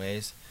own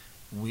ways.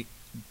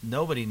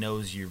 Nobody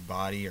knows your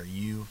body or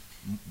you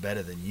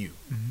better than you.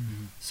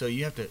 So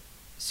you have to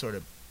sort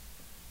of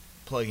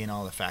plug in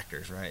all the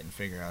factors, right, and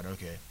figure out,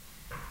 okay,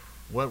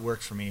 what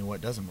works for me, what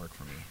doesn't work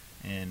for me.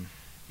 And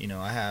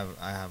I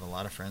have a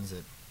lot of friends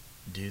that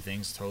do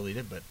things totally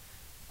different, but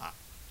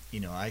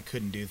I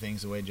couldn't do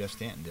things the way Jeff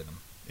Stanton did them.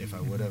 If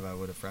I would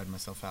have fried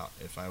myself out.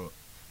 If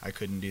I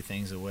couldn't do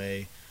things the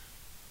way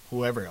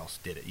whoever else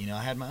did it.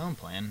 I had my own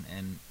plan,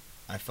 and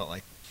I felt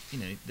like,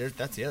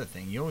 that's the other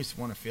thing. You always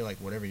want to feel like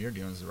whatever you're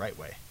doing is the right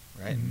way.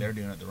 right? Mhm. And they're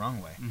doing it the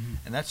wrong way. Mhm.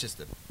 And that's just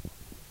the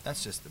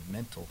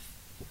mental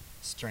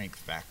strength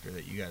factor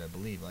that you got to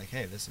believe, like,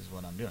 hey, this is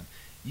what I'm doing.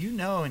 You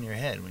know in your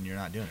head when you're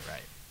not doing it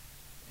right.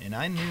 And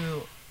I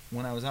knew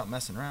when I was out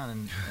messing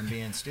around and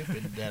being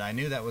stupid that I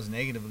knew that was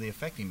negatively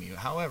affecting me.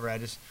 However,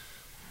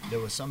 there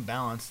was some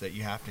balance that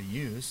you have to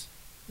use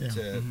Yeah.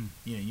 to, Mhm.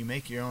 you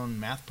make your own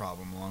math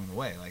problem along the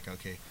way. Like,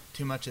 okay,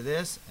 too much of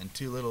this and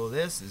too little of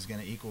this is going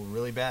to equal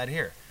really bad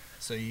here.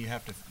 So you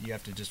have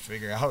to just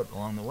figure out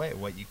along the way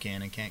what you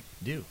can and can't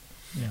do.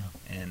 Yeah.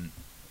 And,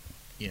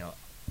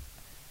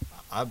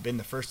 I've been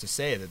the first to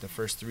say that the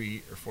first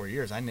 3 or 4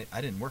 years, I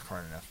didn't work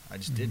hard enough. I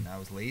just Mhm. didn't. I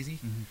was lazy.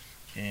 Mhm.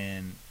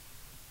 And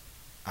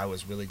I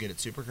was really good at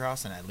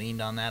Supercross, and I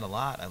leaned on that a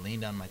lot. I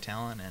leaned on my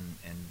talent, and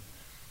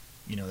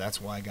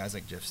that's why guys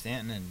like Jeff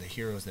Stanton and the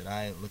heroes that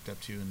I looked up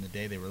to in the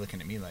day, they were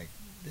looking at me like,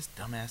 this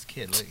dumbass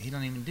kid, look, he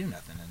don't even do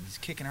nothing, and he's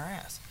kicking our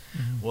ass.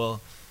 Mhm.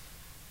 Well,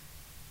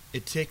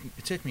 it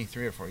took me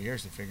 3 or 4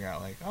 years to figure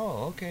out, like,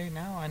 oh, okay,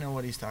 now I know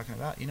what he's talking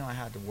about. I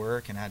had to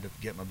work and I had to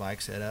get my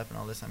bike set up and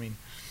all this. I mean,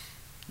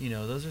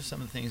 those are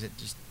some of the things that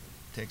just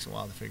takes a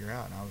while to figure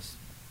out. And I was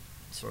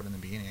sort of in the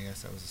beginning, I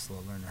guess I was a slow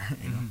learner,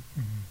 Mhm.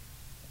 Mhm.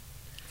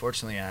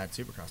 Fortunately, I had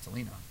Supercross to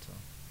lean on, so.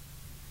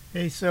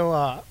 Hey,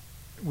 so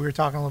we were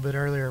talking a little bit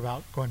earlier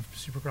about going from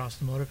Supercross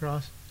to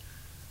motocross.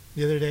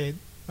 The other day,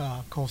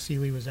 Cole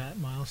Seeley was at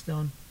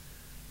Milestone,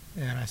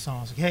 and I saw him.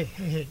 I was like,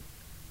 hey,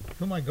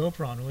 put my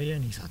GoPro on, will you?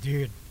 And he said,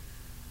 dude,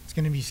 it's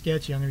going to be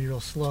sketchy. I'm going to be real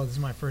slow. This is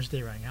my first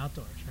day riding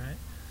outdoors, right?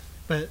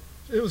 But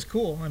it was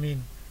cool. I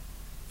mean,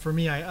 for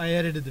me, I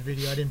edited the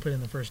video. I didn't put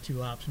in the first 2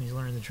 laps when he's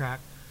learning the track.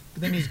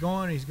 But then he's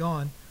going,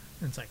 and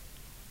it's like,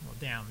 well,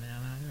 damn,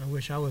 man, I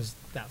wish I was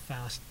that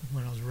fast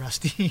when I was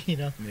rusty,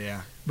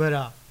 Yeah.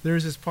 But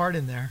there's this part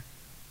in there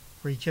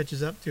where he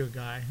catches up to a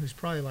guy who's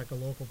probably like a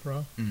local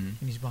pro, Mm-hmm.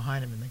 and he's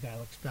behind him, and the guy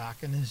looks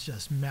back and is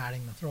just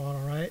matting the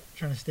throttle, right?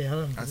 Trying to stay ahead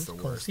of him because That's it's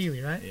the Cole worst.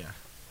 Seeley, right? Yeah.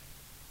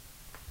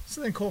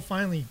 So then Cole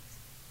finally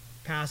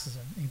passes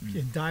him and, Mm.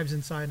 and dives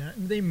inside.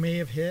 And they may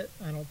have hit.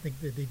 I don't think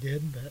that they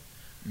did, but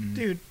Mhm.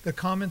 dude, the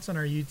comments on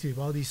our YouTube,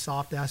 all these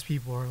soft ass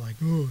people are like,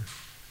 "Oh,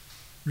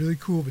 really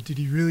cool, but did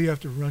he really have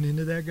to run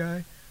into that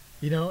guy?"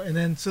 And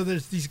then so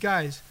there's these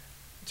guys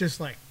just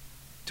like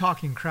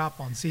talking crap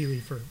on Seeley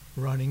for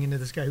running into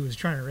this guy who was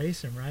trying to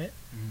race him, right?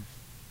 Mhm.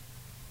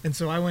 And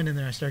so I went in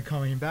there and I started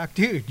calling him back,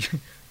 dude,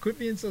 quit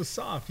being so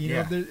soft.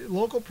 Yeah. The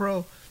local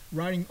pro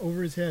riding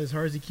over his head as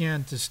hard as he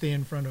can to stay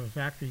in front of a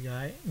factory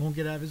guy, won't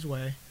get out of his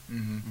way.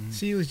 Mm-hmm. Mhm.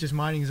 Seeley's just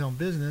minding his own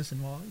business,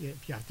 and well,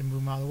 if you have to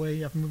move him out of the way,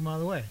 you have to move him out of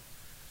the way.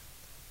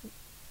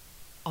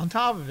 On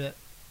top of it,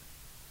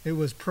 it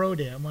was pro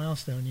day at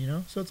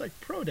Milestone, so it's like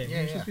pro day. Yeah, You're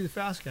yeah. supposed to be the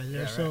fast guys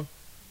there. Yeah, So right.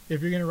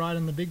 if you're gonna ride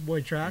on the big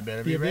boy track, You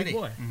better be be a ready. big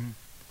boy. Mhm.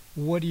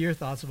 What are your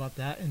thoughts about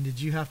that? And did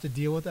you have to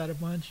deal with that a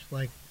bunch?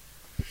 Like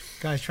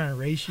guys trying to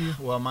race you?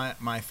 Well,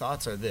 my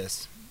thoughts are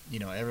this.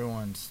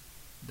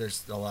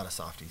 There's a lot of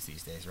softies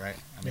these days, right?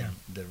 I mean, Yeah.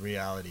 the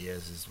reality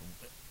is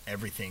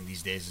everything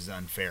these days is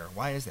unfair.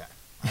 Why is that?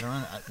 I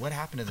don't know. What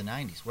happened to the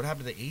 90s? What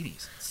happened to the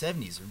 80s?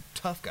 70s are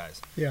tough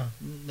guys. Yeah.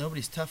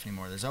 Nobody's tough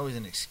anymore. There's always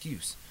an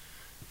excuse.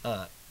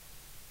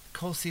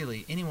 Cole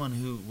Seeley, anyone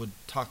who would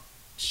talk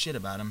shit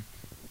about him,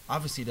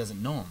 obviously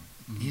doesn't know him.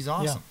 Mhm. He's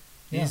awesome.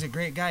 Yeah. He's a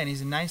great guy, and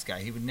he's a nice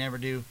guy. He would never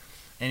do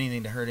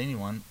anything to hurt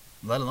anyone,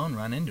 let alone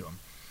run into him.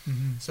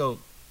 Mm-hmm.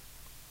 So,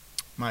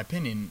 my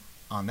opinion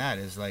on that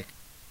is like,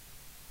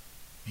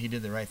 he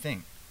did the right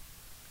thing.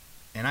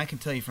 And I can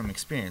tell you from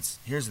experience,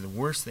 here's the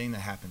worst thing that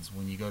happens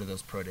when you go to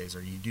those pro days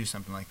or you do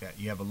something like that.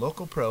 You have a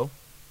local pro,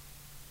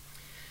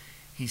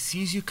 he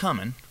sees you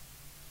coming,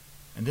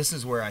 and this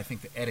is where I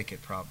think the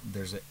etiquette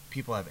problem,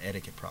 people have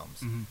etiquette problems.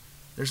 Mhm.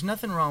 There's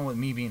nothing wrong with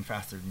me being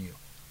faster than you,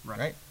 Right.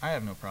 right? I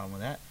have no problem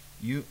with that.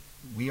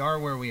 We are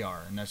where we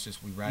are, and that's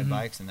just, we ride Mhm.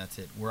 bikes, and that's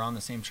it. We're on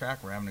the same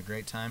track, we're having a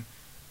great time.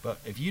 But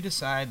if you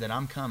decide that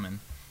I'm coming,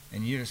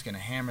 and you're just going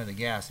to hammer the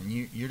gas, and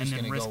you're And just then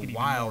going to risk go it even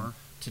wild more.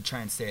 to try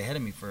and stay ahead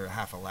of me for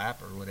half a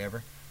lap or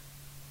whatever,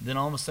 then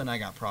all of a sudden I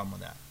got a problem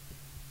with that.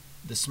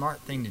 The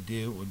smart thing to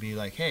do would be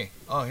like, hey,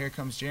 oh, here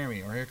comes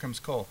Jeremy, or here comes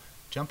Cole.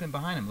 Jump in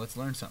behind him, let's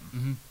learn something.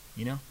 Mhm.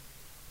 You know?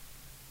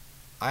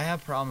 I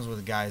have problems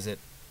with guys that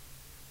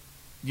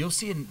you'll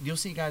see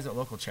guys at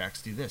local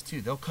tracks do this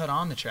too. They'll cut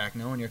on the track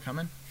knowing you're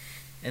coming,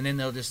 and then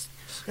they'll just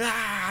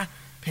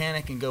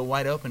panic and go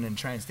wide open and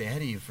try and stay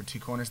ahead of you for 2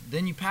 corners.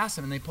 Then you pass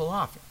them and they pull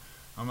off.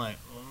 I'm like,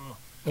 oh.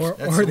 Or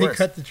That's or the they worst.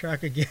 cut the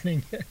track again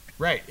and get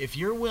Right. If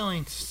you're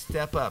willing to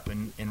step up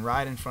and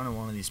ride in front of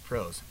one of these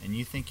pros, and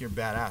you think you're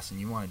badass and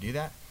you want to do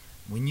that,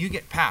 when you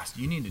get past,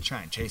 you need to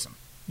try and chase them.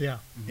 yeah.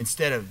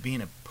 Instead of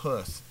being a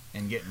puss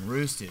and getting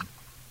roosted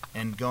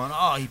and going,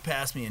 oh, he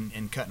passed me,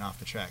 and cutting off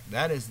the track.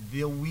 That is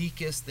the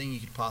weakest thing you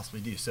could possibly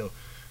do. So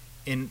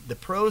in the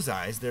pros'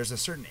 eyes, there's a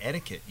certain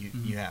etiquette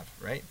you have,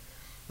 right?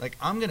 Like,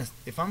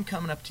 if I'm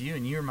coming up to you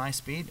and you're my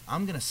speed,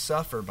 I'm going to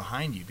suffer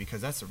behind you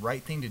because that's the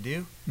right thing to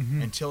do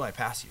Mhm. until I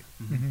pass you.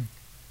 Mhm.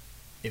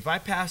 If I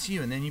pass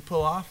you and then you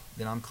pull off,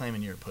 then I'm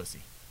claiming you're a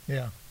pussy.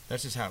 Yeah.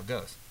 That's just how it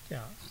goes.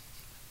 Yeah.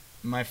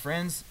 My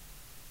friends,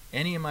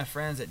 any of my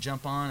friends that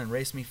jump on and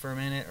race me for a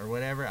minute or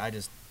whatever,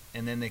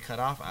 and then they cut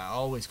off, I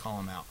always call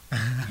them out.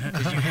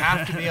 Because you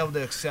have to be able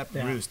to accept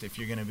roost if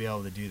you're going to be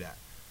able to do that.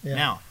 Yeah.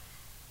 Now,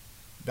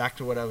 back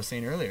to what I was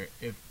saying earlier,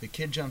 if the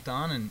kid jumped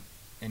on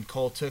and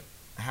Cole took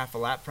half a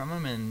lap from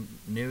him and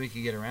knew he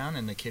could get around,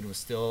 and the kid was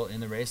still in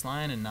the race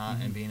line and not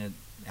and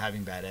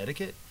having bad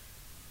etiquette,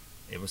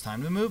 it was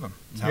time to move him.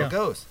 That's how it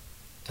goes.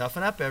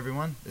 Toughen up,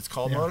 everyone. It's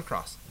called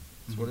motocross.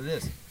 That's what it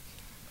is.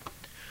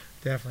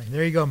 Definitely.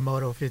 There you go,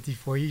 Moto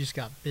 54. You just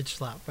got bitch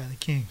slapped by the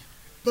king.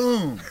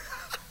 Boom.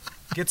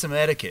 Get some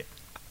etiquette.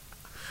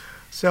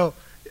 So,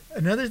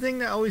 another thing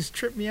that always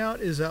tripped me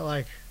out is that,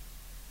 like,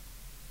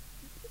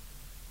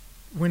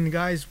 when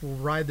guys will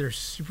ride their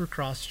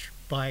supercross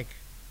bike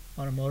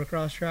on a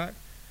motocross track,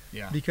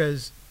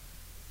 because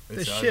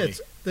the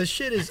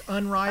shit is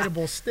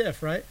unrideable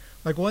stiff, right?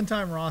 Like, one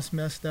time Ross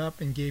messed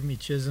up and gave me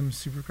Chisholm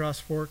supercross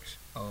forks.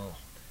 Oh.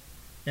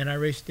 And I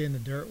raced in the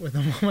dirt with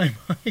them on my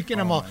bike, and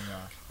I'm all,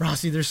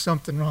 Rossi, there's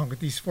something wrong with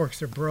these forks.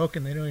 They're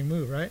broken. They don't even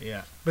move, right?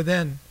 Yeah. But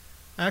then,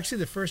 actually,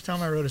 the first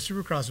time I rode a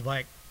supercross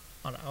bike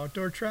on an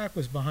outdoor track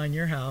was behind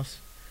your house,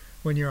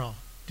 when you're all,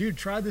 dude,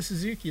 try the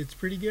Suzuki. It's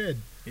pretty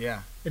good.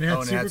 Yeah. And it had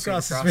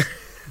supercross.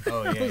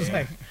 Oh, yeah. I was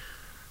like,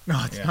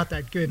 no, it's not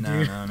that good,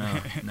 dude.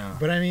 No.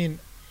 But I mean,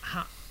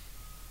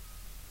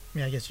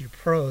 I guess you're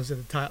pros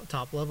at the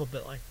top level,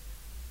 but like,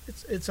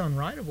 it's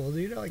unrideable,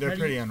 dude. Like, they're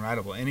pretty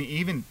unrideable, and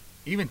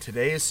even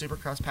today's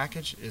supercross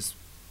package is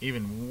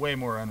even way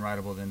more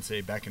unrideable than,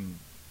 say, back in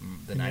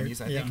the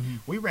 90s. I think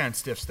we ran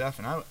stiff stuff,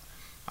 and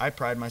I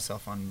pride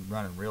myself on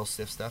running real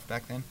stiff stuff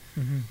back then.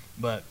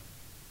 But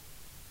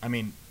I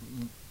mean,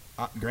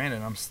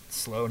 granted, I'm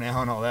slow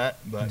now and all that,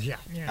 but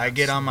I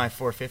get on my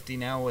 450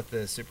 now with the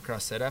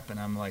supercross setup, and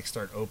I'm like,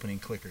 start opening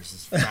clickers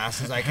as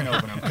fast as I can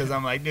open them, because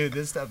I'm like, dude,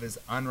 this stuff is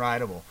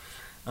unrideable.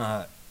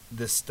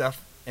 This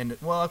stuff, and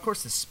well, of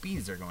course, the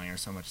speeds they're going are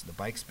so much. The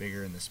bike's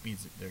bigger, and the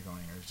speeds that they're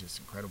going are just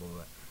incredible.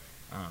 But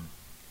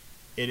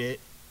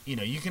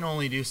you can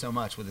only do so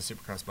much with a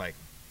supercross bike,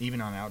 even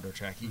on an outdoor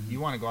track. You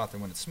want to go out there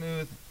when it's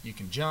smooth. You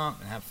can jump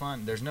and have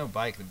fun. There's no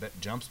bike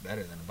that jumps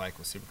better than a bike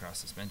with supercross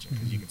suspension,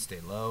 because you can stay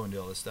low and do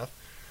all this stuff.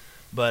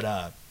 But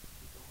I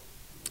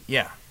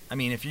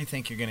mean, if you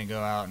think you're going to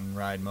go out and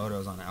ride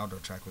motos on an outdoor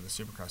track with a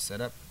supercross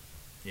setup,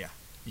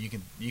 you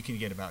can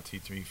get about 2,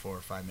 3, 4,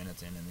 5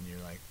 minutes in, and then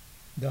you're like,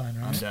 done,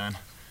 right? I'm done.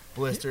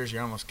 Blisters,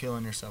 you're almost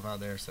killing yourself out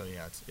there. So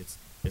yeah,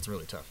 it's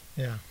really tough.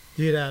 Yeah,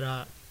 dude.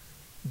 At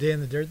Day in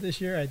the Dirt this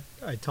year,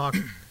 I talked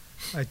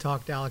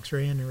Alex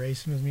Ray into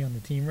racing with me on the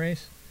team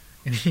race,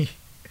 and he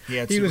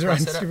was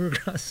riding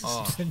supercross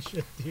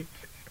suspension, dude.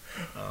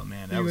 Oh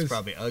man, that was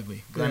probably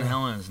ugly. Glen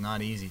Helen is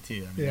not easy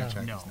too. I mean, that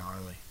track is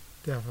gnarly.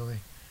 Definitely.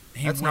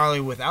 That's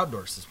gnarly with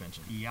outdoor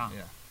suspension. Yeah.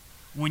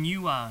 When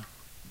you were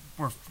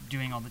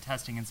doing all the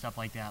testing and stuff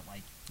like that,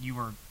 like, you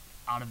were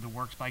out of the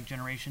Works bike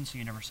generation, so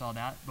you never saw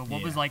that. But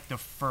what was like the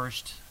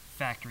first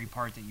factory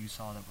part that you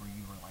saw that where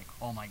you were like,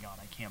 oh my god,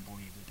 I can't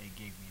believe that they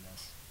gave me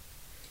this?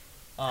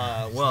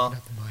 Well,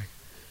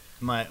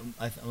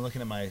 I'm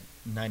looking at my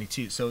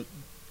 92. So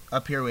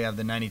up here we have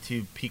the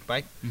 92 Peak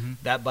bike.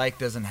 That bike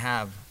doesn't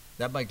have.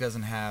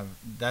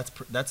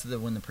 That's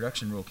when the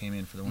production rule came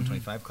in for the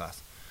 125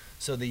 class.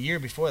 So the year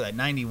before that,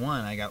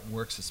 91, I got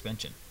Works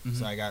suspension.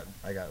 So I got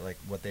like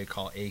what they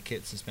call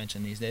A-kit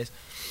suspension these days.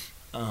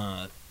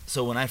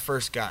 So when I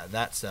first got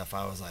that stuff,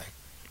 I was like,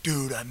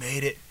 dude, I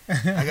made it.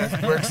 I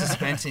got Works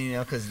suspension,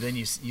 because then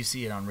you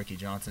see it on Ricky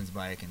Johnson's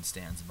bike and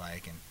Stan's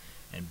bike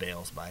and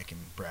Bale's bike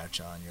and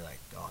Bradshaw, and you're like,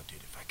 oh, dude,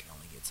 if I could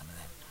only get some of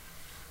that.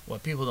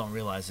 What people don't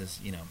realize is,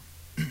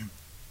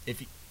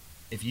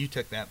 if you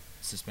took that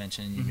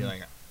suspension, you'd be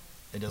like,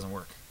 it doesn't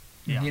work.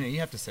 Yeah. You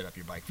have to set up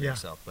your bike for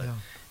yourself. But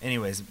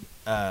anyways,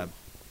 I've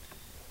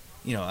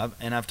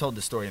told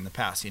this story in the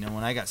past.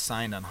 When I got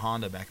signed on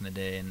Honda back in the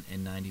day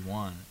in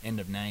 91, end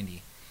of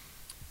 90,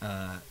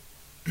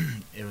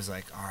 it was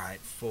like, all right,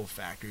 full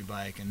factory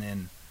bike. And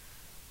then,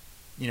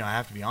 I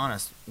have to be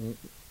honest,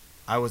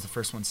 I was the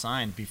first one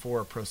signed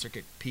before a Pro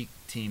Circuit Peak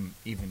team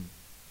even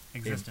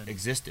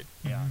existed.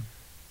 Yeah.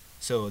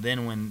 So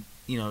then when,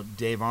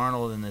 Dave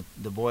Arnold and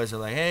the boys are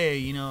like, hey,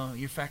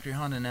 you're factory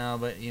Honda now,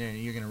 but,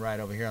 you're going to ride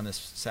over here on this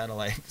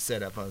satellite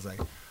setup. I was like,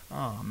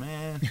 oh,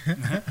 man.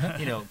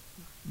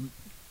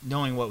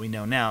 Knowing what we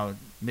know now,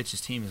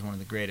 Mitch's team is one of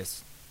the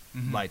greatest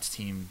lights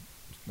team,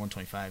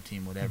 125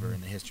 team, whatever,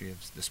 in the history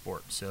of the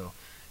sport. So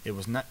it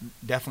was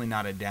definitely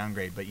not a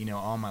downgrade. But,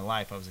 all my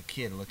life I was a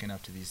kid looking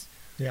up to these.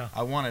 Yeah.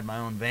 I wanted my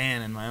own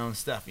van and my own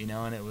stuff,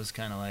 and it was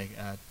kind of like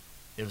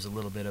it was a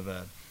little bit of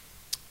a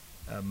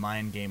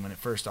mind game when it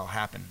first all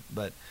happened.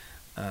 But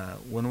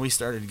when we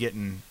started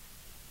getting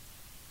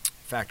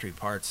factory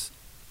parts,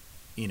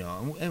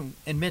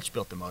 and Mitch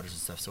built the motors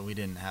and stuff, so we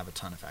didn't have a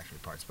ton of factory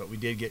parts, but we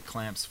did get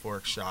clamps,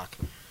 forks, shock,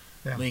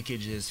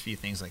 linkages, a few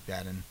things like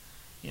that. And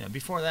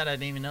before that, I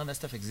didn't even know that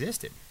stuff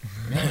existed.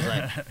 I was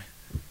like,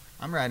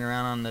 I'm riding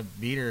around on the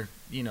beater,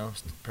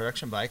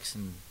 production bikes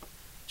and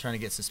trying to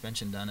get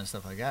suspension done and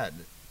stuff like that.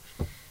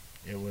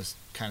 It was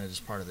kind of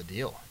just part of the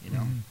deal,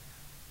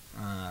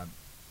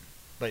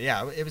 but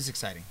yeah, it was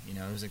exciting. You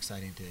know, it was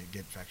exciting to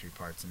get factory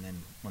parts. And then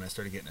when I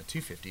started getting a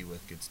 250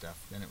 with good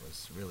stuff, then it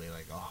was really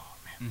like, oh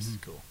man, this is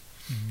cool.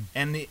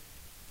 And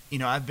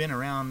I've been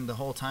around the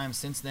whole time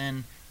since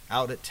then,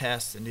 out at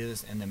tests and do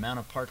this, and the amount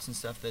of parts and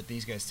stuff that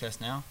these guys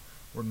test now,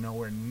 we're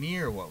nowhere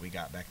near what we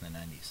got back in the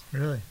 90s.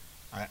 Really?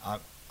 I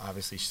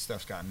obviously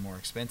stuff's gotten more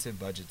expensive,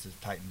 budgets have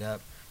tightened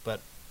up,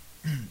 but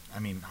I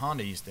mean,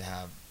 Honda used to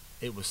have,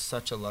 it was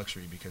such a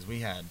luxury because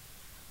we'd have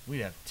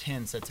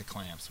 10 sets of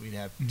clamps, we'd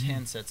have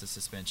 10 sets of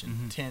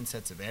suspension, 10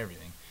 sets of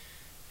everything,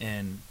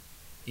 and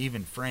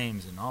even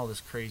frames and all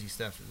this crazy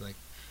stuff. Like,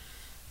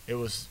 it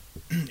was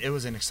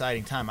an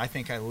exciting time. I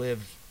think I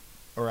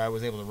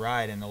was able to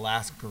ride in the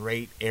last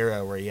great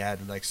era where you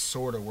had like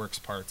sort of works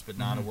parts, but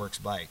not a works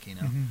bike, you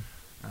know.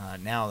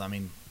 Now, I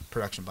mean,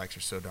 production bikes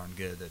are so darn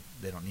good that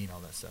they don't need all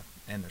that stuff,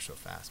 and they're so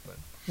fast. But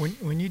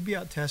when you'd be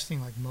out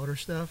testing like motor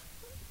stuff,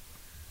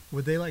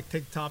 would they like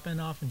take the top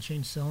end off and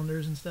change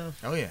cylinders and stuff?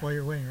 Oh yeah. While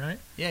you're waiting, right?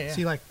 Yeah.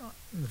 See, like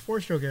in the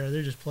 4-stroke era,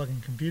 they're just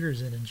plugging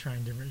computers in and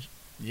trying different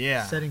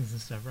settings and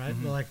stuff, right?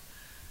 But like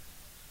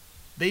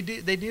they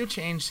do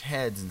change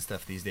heads and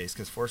stuff these days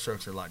because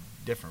 4-strokes are a lot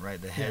different,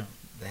 right? The head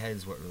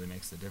is what really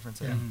makes the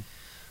difference. Yeah.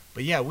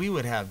 But yeah, we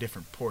would have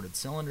different ported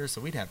cylinders,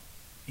 so we'd have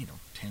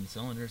 10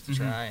 cylinders to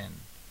try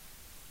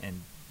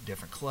and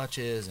different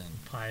clutches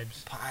and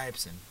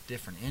pipes and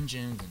different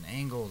engines and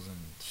angles, and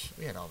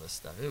we had all this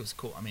stuff. It was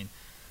cool. I mean,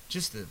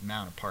 just the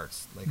amount of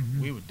parts, like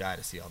we would die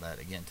to see all that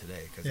again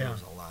today because there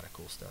was a lot of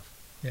cool stuff.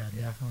 Yeah,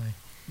 definitely.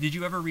 Did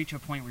you ever reach a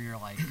point where you're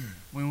like,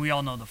 when we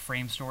all know the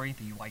frame story,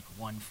 that you like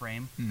one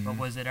frame, but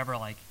was it ever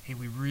like, hey,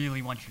 we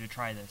really want you to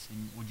try this,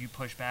 and would you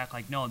push back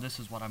like, no, this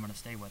is what I'm going to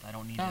stay with, I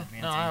don't need to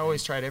advance No, I anything?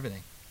 always tried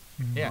everything.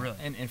 Yeah, Really?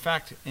 and in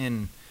fact,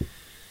 in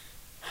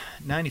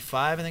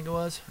 95, I think it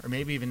was, or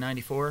maybe even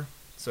 94.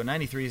 So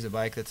 93 is a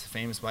bike that's a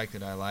famous bike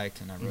that I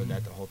liked, and I rode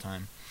that the whole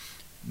time.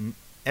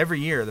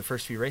 Every year, the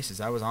first few races,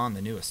 I was on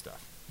the newest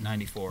stuff.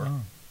 94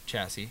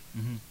 chassis,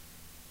 and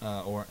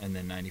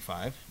then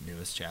 95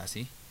 newest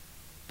chassis.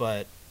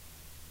 But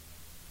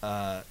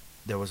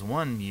there was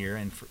one year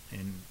in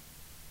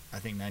I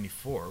think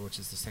 94, which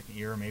is the second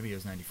year, or maybe it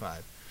was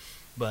 95.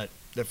 But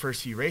the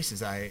first few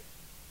races, I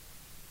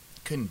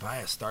couldn't buy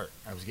a start.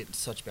 I was getting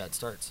such bad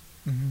starts.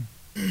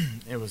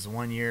 It was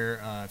 1 year,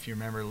 if you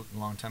remember, a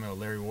long time ago,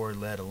 Larry Ward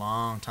led a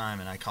long time,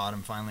 and I caught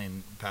him finally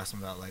and passed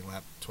him about like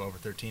lap 12 or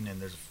 13, and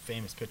there's a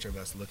famous picture of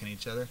us looking at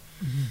each other.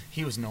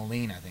 He was no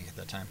lean, I think, at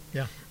that time.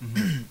 Yeah.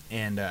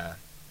 And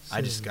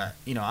I just got,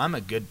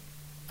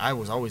 I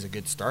was always a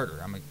good starter.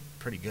 I'm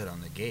pretty good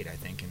on the gate, I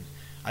think, and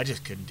I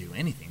just couldn't do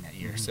anything that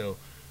year. So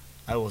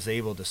I was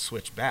able to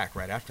switch back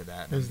right after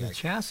that. Because the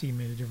chassis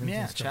made a difference.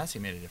 Yeah, chassis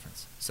made a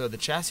difference. So the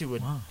chassis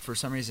would, for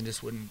some reason,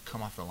 just wouldn't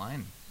come off the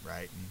line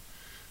right. And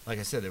like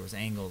I said, there was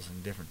angles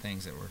and different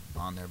things that were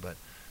on there, but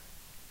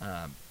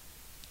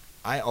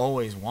I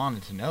always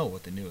wanted to know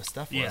what the newest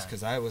stuff was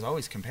because I was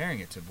always comparing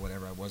it to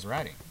whatever I was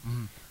riding.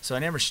 So I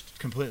never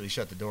completely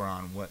shut the door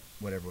on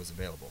whatever was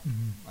available.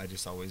 I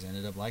just always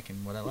ended up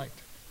liking what I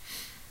liked.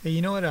 Hey,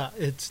 you know what?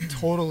 It's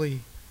totally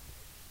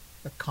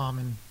a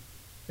common.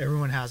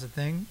 Everyone has a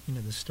thing.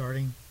 The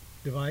starting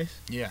device.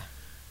 Yeah.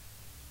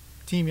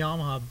 Team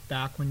Yamaha,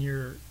 back when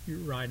you're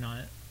riding on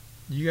it,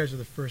 you guys are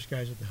the first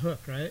guys with the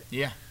hook, right?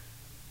 Yeah.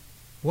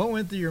 What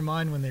went through your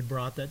mind when they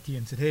brought that to you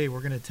and said, hey,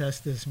 we're going to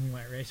test this and we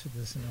might race with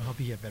this and it'll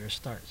help you get better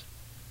starts?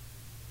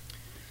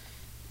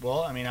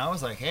 Well, I mean, I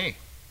was like, hey,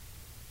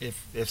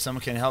 if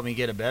someone can help me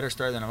get a better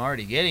start than I'm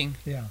already getting,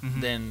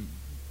 then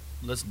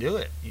let's do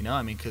it.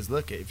 Because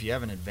look, if you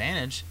have an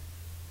advantage,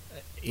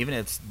 even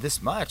if it's this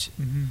much,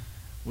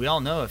 we all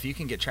know if you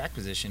can get track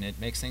position, it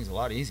makes things a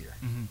lot easier.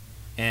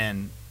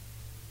 And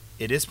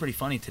it is pretty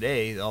funny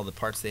today, all the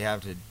parts they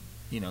have to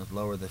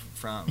lower the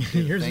front.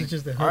 Yours is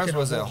just a hook. Ours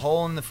was a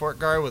hole in the fork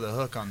guard with a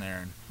hook on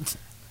there, and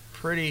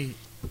pretty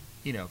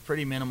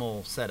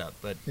minimal setup.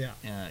 But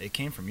it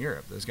came from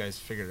Europe. Those guys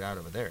figured it out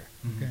over there.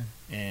 Okay.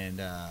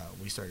 And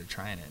we started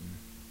trying it, and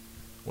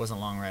it wasn't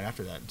long right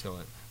after that until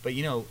it. But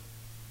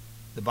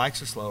the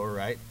bikes are slower,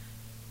 right?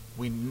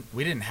 We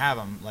didn't have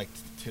them like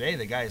today.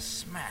 The guys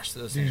smash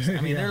those things.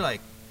 I mean, they're like,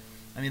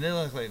 they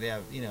look like they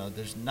have.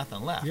 There's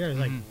nothing left. Yeah,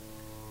 like.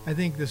 I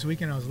think this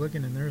weekend I was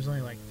looking and there was only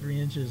like 3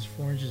 inches,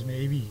 4 inches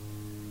maybe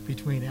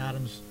between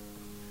Adam's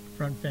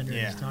front fender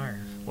and his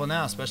tire. Well,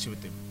 now, especially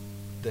with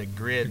the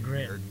grid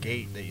or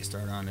gate that you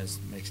start on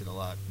makes it a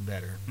lot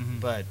better.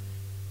 But,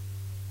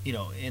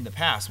 in the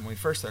past, when we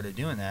first started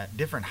doing that,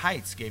 different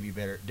heights gave you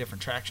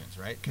different tractions,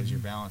 right? Because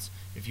your balance,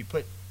 if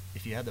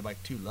you had the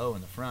bike too low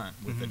in the front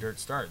with the dirt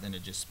start, then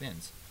it just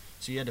spins.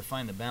 So you had to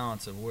find the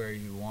balance of where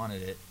you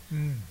wanted it.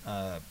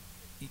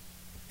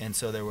 And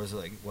so there was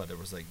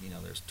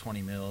there's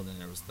 20 mil, then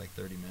there was like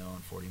 30 mil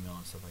and 40 mil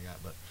and stuff like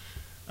that. But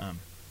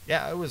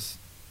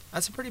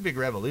that's a pretty big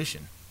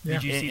revolution. Yeah.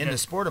 Did you see in the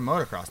sport of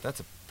motocross,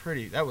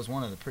 that was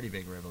one of the pretty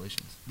big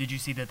revolutions. Did you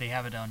see that they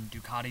have it on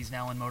Ducatis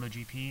now in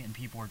MotoGP and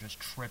people are just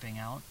tripping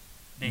out?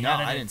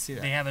 I didn't see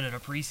that. They have it at a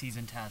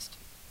preseason test,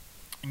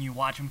 and you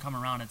watch them come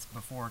around. It's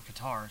before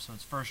Qatar, so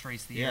it's first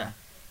race of the year.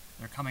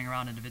 They're coming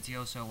around into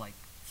Vizioso like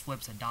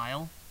flips a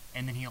dial,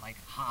 and then he like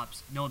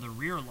hops. No, the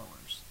rear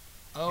lowers.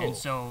 Oh. And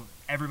so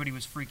everybody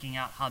was freaking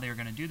out how they were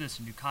going to do this,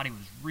 and Ducati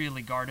was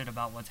really guarded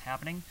about what's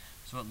happening.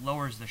 So it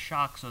lowers the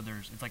shock, so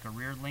it's like a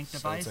rear link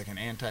device. So it's like an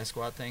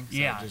anti-squat thing. So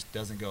Yeah. it just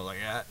doesn't go like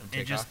that and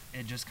take off.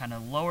 It just kind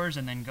of lowers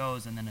and then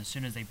goes, and then as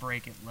soon as they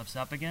brake, it lifts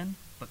up again.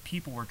 But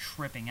people were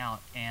tripping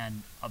out,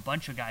 and a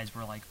bunch of guys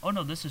were like, "Oh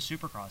no, this is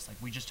Supercross. Like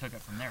we just took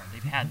it from there.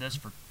 They've had this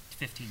for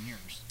 15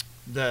 years."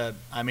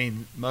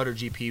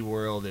 MotoGP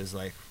world is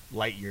like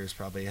light years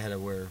probably ahead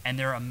of where, And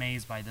they're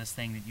amazed by this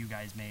thing that you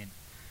guys made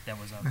that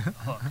was a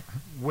hook.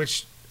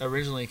 which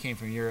originally came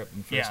from Europe in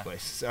the first Yeah.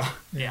 place. So,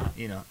 Yeah.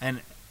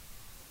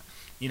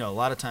 a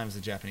lot of times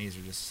the Japanese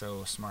are just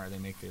so smart. They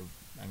make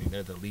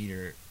they're the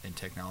leader in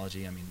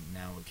technology. I mean,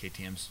 now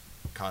KTM's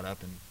caught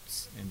up and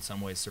in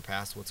some ways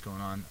surpassed what's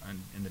going on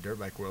in the dirt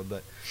bike world.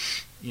 But,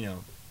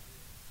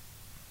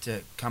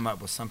 to come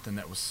up with something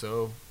that was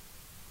so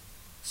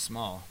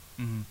small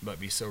Mm-hmm. but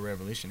be so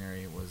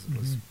revolutionary was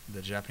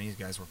the Japanese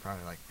guys were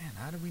probably like, man,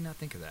 how did we not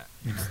think of that?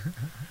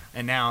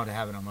 And now to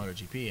have it on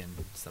MotoGP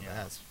and stuff like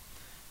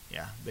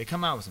that, they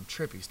come out with some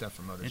trippy stuff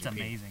for MotoGP. It's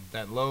amazing.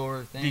 That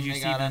lower thing Did you they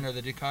see got the- under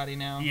the Ducati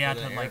now. Yeah, for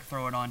the to air. like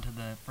throw it onto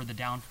for the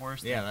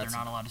downforce Yeah, that they're that's-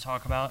 not allowed to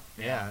talk about.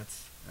 Yeah,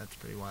 that's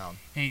pretty wild.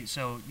 Hey,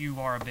 so you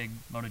are a big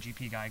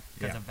MotoGP guy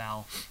because Yeah. of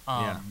Val.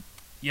 Yeah.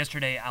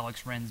 Yesterday,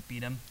 Alex Rins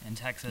beat him in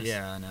Texas.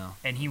 Yeah, I know.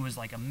 And he was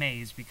like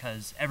amazed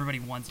because everybody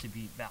wants to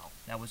beat Val.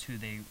 That was who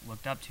they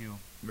looked up to.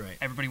 Right.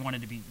 Everybody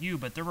wanted to beat you,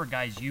 but there were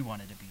guys you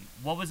wanted to beat.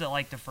 What was it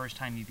like the first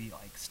time you beat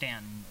like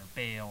Stanton or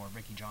Bale or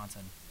Ricky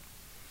Johnson?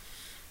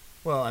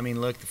 Well, I mean,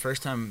 look, the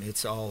first time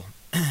it's all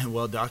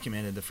well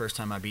documented. The first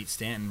time I beat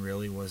Stanton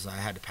really was I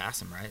had to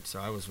pass him, right? So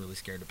I was really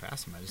scared to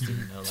pass him. I just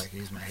didn't know, like,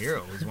 he's my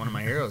hero. He's one of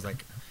my heroes.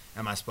 Like,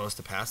 am I supposed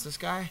to pass this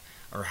guy,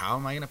 or how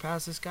am I going to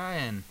pass this guy?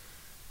 And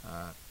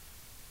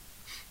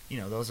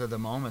those are the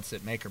moments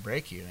that make or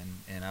break you.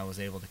 And I was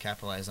able to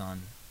capitalize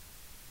on,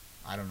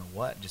 I don't know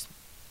what, just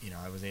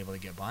I was able to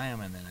get by him,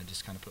 and then I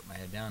just kind of put my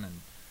head down,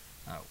 and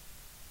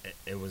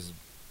it was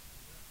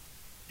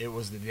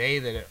the day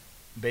that it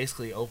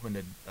basically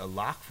opened a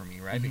lock for me,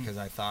 right? Mm-hmm. Because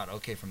I thought,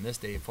 okay, from this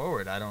day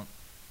forward, I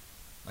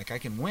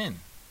can win.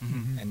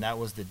 Mm-hmm. And that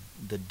was the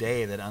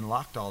day that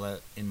unlocked all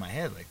that in my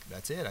head. Like,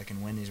 that's it. I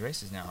can win these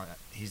races now.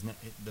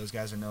 Those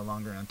guys are no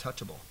longer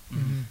untouchable.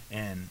 Mm-hmm.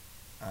 And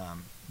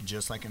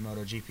just like in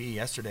MotoGP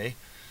yesterday,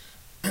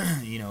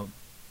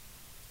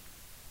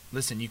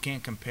 listen, you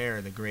can't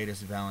compare the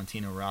greatest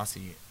Valentino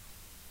Rossi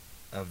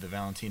of the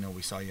Valentino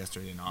we saw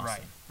yesterday in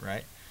Austin,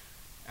 right?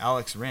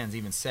 Alex Rins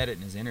even said it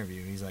in his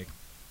interview. He's like,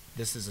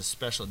 this is a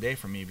special day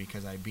for me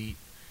because I beat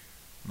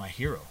my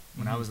hero.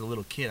 When I was a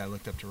little kid, I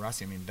looked up to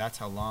Rossi. I mean, that's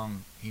how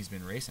long he's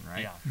been racing,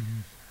 right?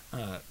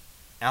 Yeah.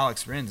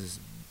 Alex Rins is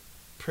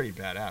pretty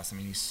badass. I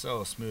mean, he's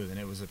so smooth, and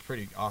it was a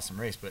pretty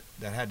awesome race, but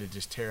that had to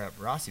just tear up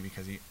Rossi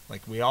because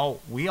we all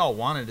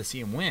wanted to see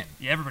him win.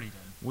 Yeah, everybody did.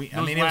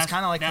 It was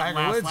kind of like that Tiger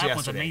last Woods lap yesterday.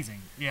 was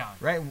amazing. Yeah.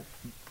 Right?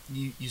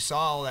 You saw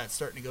all that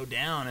starting to go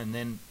down, and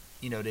then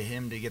to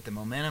him to get the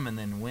momentum and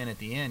then win at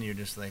the end, you're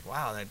just like,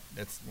 wow,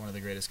 that's one of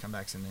the greatest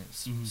comebacks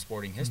in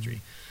sporting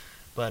history.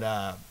 But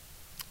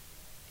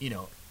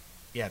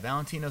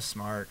Valentino's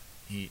smart.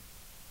 He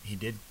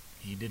did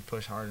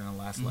push hard in the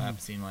last lap,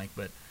 it seemed like,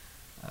 but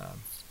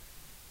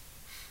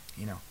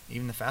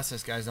even the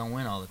fastest guys don't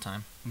win all the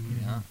time.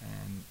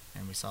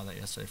 And we saw that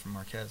yesterday from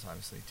Marquez,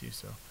 obviously, too.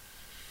 So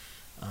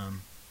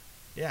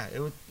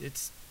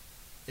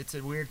it's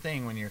a weird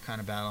thing when you're kind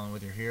of battling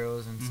with your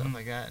heroes and stuff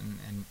like that.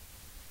 And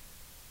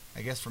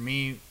I guess for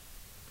me,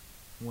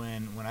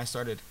 when I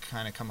started to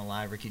kind of come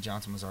alive, Ricky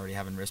Johnson was already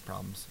having wrist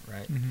problems,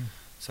 right?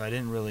 So I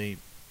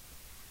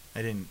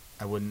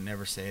wouldn't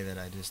never say that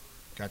I just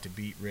got to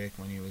beat Rick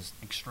when he was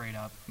Like straight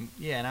up.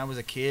 Yeah, and I was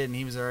a kid, and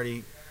he was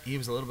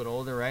a little bit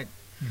older, right?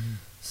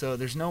 So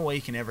there's no way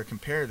you can ever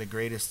compare the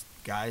greatest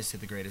guys to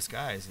the greatest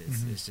guys.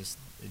 It's just,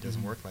 it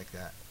doesn't work like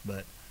that.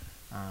 But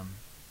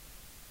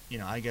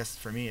I guess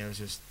for me, it was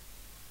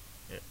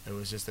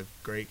just a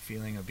great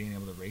feeling of being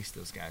able to race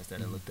those guys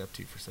that I looked up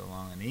to for so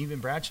long. And even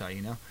Bradshaw,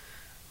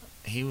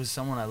 he was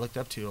someone I looked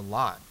up to a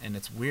lot. And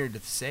it's weird to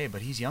say,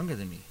 but he's younger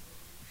than me.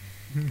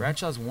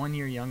 Bradshaw's 1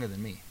 year younger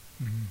than me.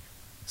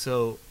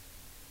 So,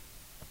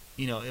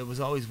 it was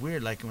always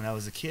weird. Like when I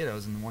was a kid, I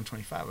was in the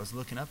 125. I was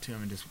looking up to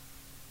him and just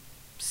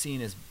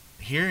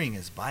hearing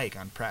his bike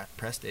on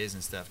press days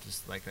and stuff,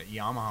 just like that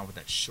Yamaha with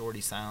that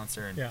shorty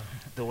silencer and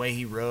the way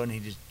he rode, and he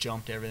just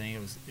jumped everything.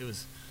 It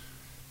was.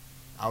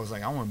 I was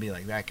like, I want to be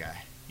like that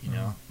guy,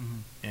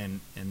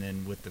 and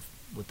then with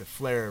the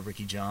flair of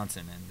Ricky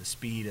Johnson and the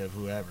speed of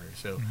whoever.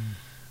 So,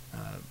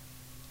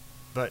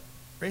 but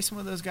racing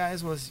with those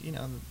guys was,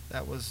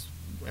 that was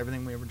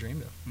everything we ever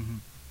dreamed of.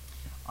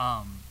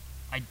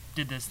 I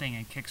did this thing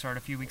in Kickstart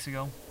a few weeks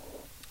ago.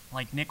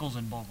 Like Nichols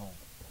and Bogle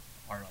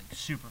are like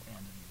super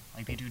fans of you.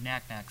 Like they do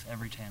knack-knacks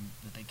every time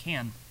that they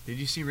can. Did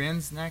you see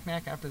Rins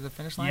knack-knack after the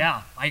finish line?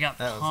 Yeah, I got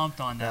pumped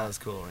on that. That was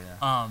cool,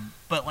 yeah.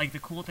 But like the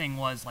cool thing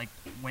was like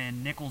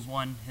when Nichols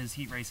won his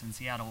heat race in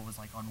Seattle, it was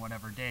like on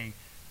whatever day,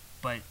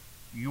 but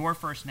your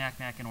first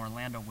knack-knack in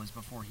Orlando was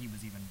before he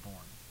was even born.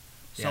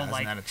 So Yeah, isn't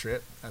like, that a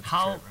trip? That's a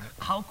how trip,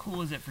 right? how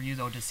cool is it for you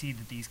though to see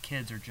that these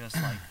kids are just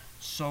like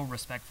so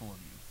respectful of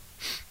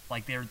you,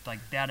 like they're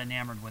like that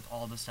enamored with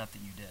all the stuff that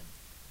you did.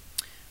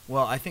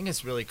 Well, I think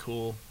it's really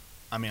cool.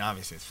 I mean,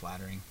 obviously it's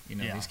flattering. You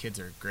know, Yeah. these kids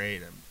are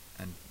great.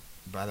 And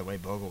by the way,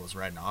 Bogle was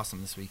riding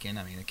awesome this weekend.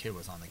 I mean, the kid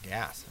was on the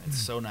gas. It's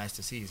so nice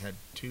to see. He's had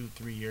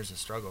 2-3 years of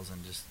struggles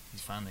and just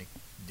he's finally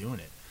doing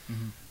it.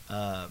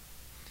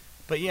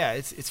 But yeah,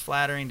 it's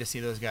flattering to see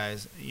those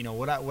guys. You know,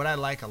 what I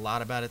like a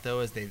lot about it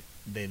though is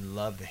they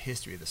love the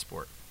history of the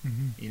sport.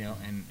 You know,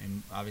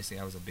 and obviously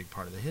I was a big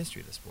part of the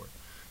history of the sport.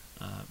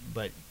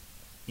 But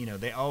you know,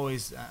 they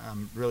always,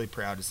 I'm really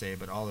proud to say,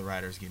 but all the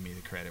riders give me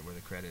the credit where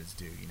the credit is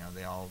due. You know,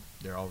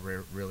 they're all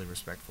really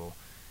respectful,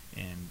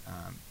 and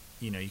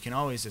you know, you can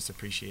always just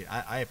appreciate.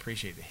 I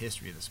appreciate the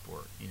history of the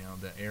sport. You know,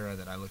 the era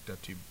that I looked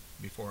up to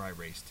before I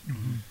raced,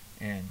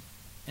 and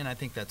I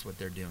think that's what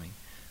they're doing.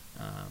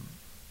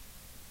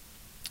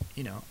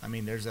 You know, I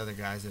mean, there's other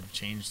guys that have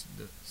changed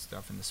the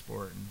stuff in the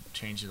sport and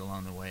changed it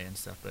along the way and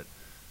stuff, but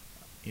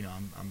you know,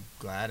 I'm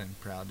glad and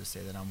proud to say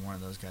that I'm one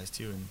of those guys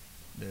too, and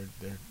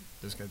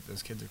those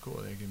kids are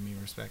cool. They give me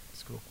respect.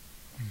 It's cool.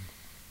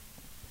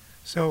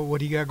 So what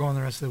do you got going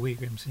the rest of the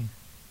week, MC?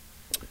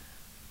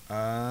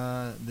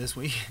 This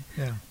week,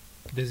 Yeah,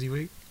 busy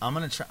week. I'm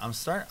gonna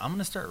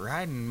start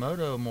riding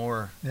moto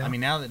more. Yeah. I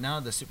mean, now that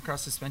the Supercross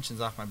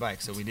suspension's off my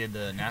bike, so we did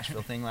the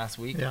Nashville thing last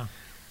week. Yeah.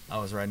 I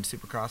was riding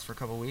Supercross for a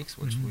couple of weeks,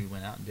 which we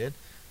went out and did.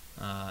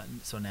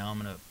 So now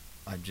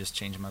I've just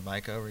changed my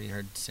bike over. You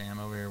heard Sam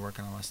over here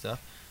working on my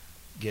stuff,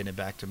 getting it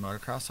back to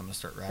motocross. I'm gonna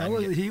start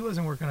riding. He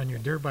wasn't working on your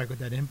dirt bike with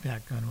that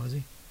impact gun, was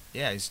he?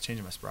 Yeah, he's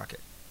changing my sprocket.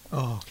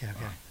 Oh, okay.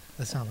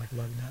 That sounds like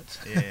lug nuts.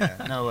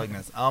 Yeah, no lug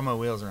nuts. All my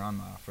wheels are on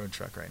my off-road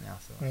truck right now.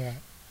 So. Yeah.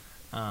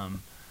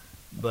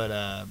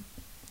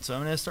 So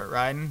I'm gonna start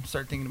riding.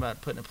 Start thinking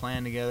about putting a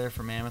plan together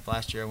for Mammoth.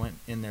 Last year I went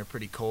in there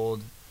pretty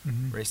cold,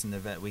 racing the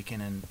vet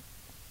weekend, and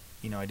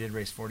you know I did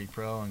race 40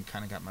 Pro and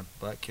kind of got my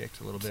butt kicked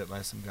a little bit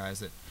by some guys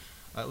that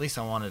at least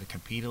I wanted to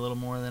compete a little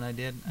more than I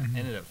did. I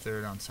ended up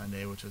third on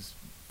Sunday, which was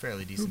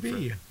fairly Who decent. beat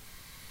you?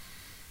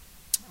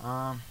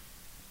 I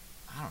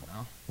don't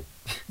know.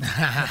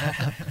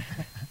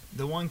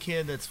 The one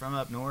kid that's from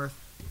up north,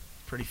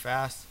 pretty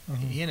fast.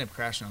 He ended up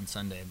crashing on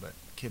Sunday, but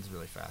kid's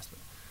really fast. But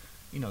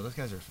you know, those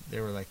guys they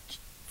were like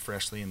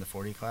freshly in the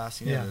 40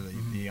 class. You know, Yeah.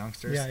 the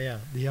youngsters. Yeah,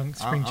 the young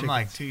spring I'm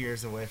like chickens. 2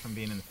 years away from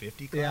being in the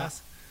 50 Yeah.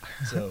 class.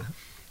 So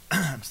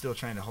I'm still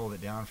trying to hold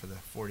it down for the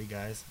 40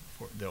 guys,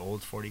 the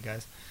old 40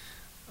 guys.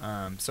 So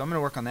I'm going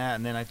to work on that.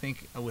 And then I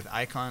think with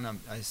Icon,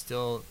 I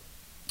still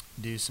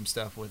do some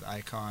stuff with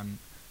Icon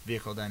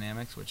Vehicle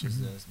Dynamics, which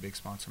is the big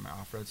sponsor of my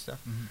off-road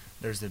stuff.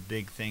 There's a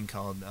big thing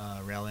called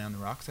Rally on the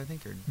Rocks, I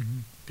think, or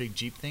big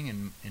Jeep thing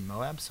in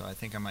Moab. So I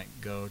think I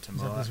might go to Is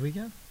Moab. that this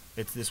weekend?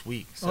 It's this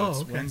week. So Oh,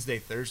 it's okay. Wednesday,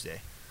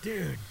 Thursday.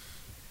 Dude.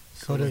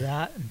 So Go to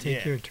that and take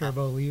yeah, your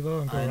Turbo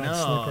Levo and go I ride know.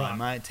 Slick I Rock.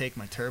 might take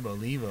my Turbo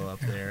Levo up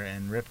there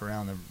and rip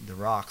around the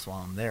rocks while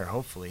I'm there,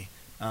 hopefully.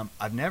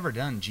 I've never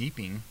done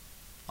Jeeping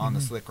on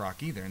the Slick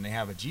Rock either, and they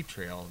have a Jeep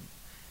trail,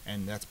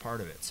 and that's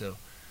part of it. So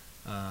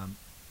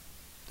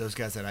those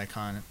guys at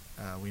Icon,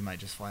 we might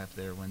just fly up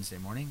there Wednesday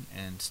morning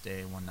and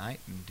stay one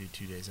night and do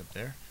 2 days up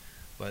there.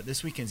 But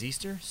this weekend's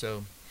Easter,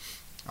 so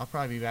I'll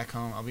probably be back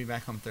home. I'll be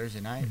back home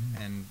Thursday night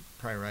and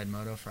probably ride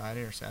moto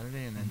Friday or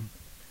Saturday, and then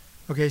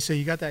Okay, so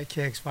you got that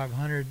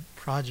KX500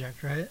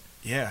 project, right?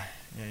 yeah.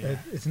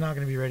 It's not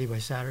going to be ready by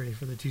Saturday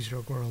for the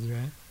two-stroke world,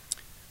 right?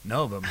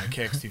 No, but my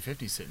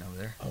KX250 is sitting over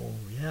there. Oh,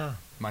 yeah.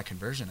 My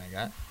conversion I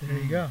got. There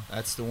you go.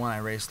 That's the one I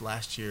raced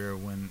last year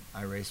when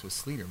I raced with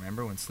Sleater.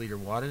 Remember when Sleater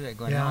wadded at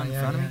Glen Yeah, Helen in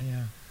front of me?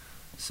 yeah.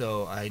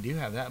 So I do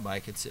have that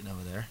bike. It's sitting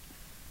over there.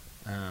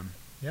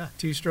 Yeah,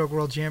 two-stroke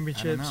world I don't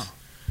championships. know.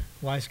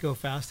 Weisco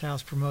Fast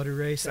House promoted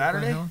race. at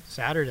Saturday? Glen Helen.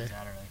 Saturday.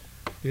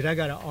 Dude, I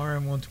got an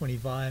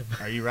RM125.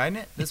 Are you riding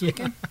it this Yeah.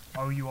 weekend?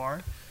 Oh, you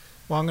are?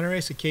 Well, I'm going to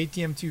race a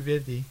KTM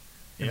 250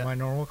 in Yeah. my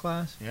normal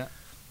class. Yeah.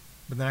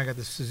 But then I got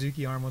the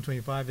Suzuki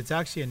RM125. It's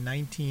actually a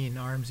 19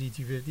 RMZ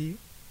 250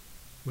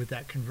 with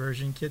that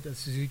conversion kit that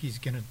Suzuki's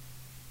going to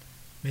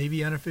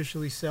maybe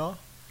unofficially sell.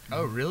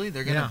 Oh, really?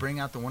 They're going to Yeah. bring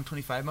out the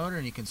 125 motor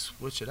and you can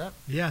switch it up?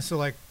 Yeah, so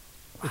like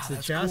Wow, it's the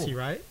that's chassis, cool.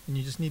 right? And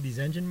you just need these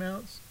engine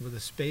mounts with a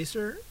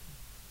spacer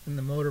and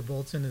the motor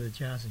bolts into the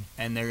chassis.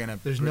 And they're going to...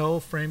 There's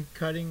no frame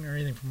cutting or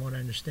anything from what I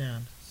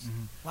understand.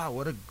 Wow,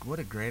 what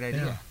a great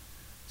idea. Yeah.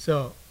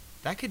 So,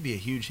 That could be a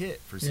huge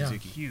hit for Yeah.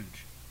 Suzuki.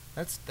 Huge.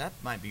 That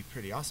might be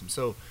pretty awesome.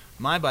 So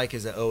my bike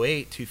is a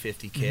 08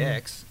 250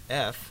 KX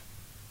F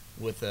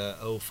with a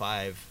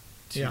 05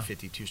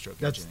 250 two-stroke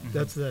that's engine.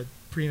 that's the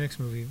premix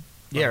movie.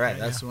 Yeah, bike, right.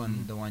 That's the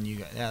one you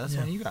got. Yeah, that's the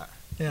Yeah. one you got.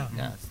 Yeah.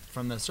 Yeah, it's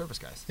from the service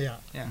guys. Yeah.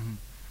 Yeah.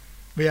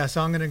 But yeah,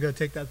 so I'm gonna go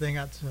take that thing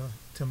out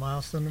to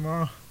Milestone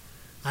tomorrow.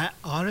 I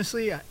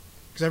honestly,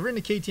 because I've ridden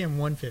a KTM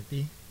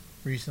 150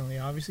 recently,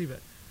 obviously,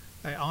 but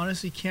I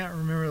honestly can't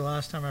remember the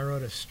last time I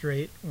rode a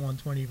straight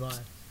 125.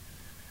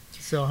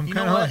 So I'm You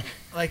kind know of what?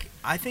 Like,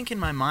 I think in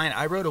my mind,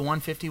 I rode a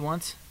 150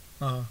 once,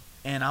 like,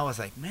 and I was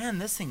like, man,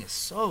 this thing is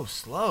so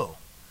slow.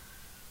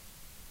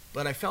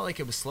 But I felt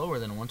like it was slower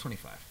than a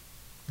 125.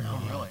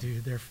 Oh, really?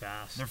 Dude, they're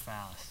fast. They're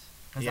fast.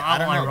 'Cause Yeah, I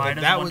don't know. ride But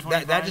is that was that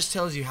 125. just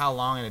tells you how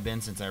long it had been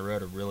since I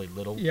rode a really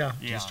little Yeah.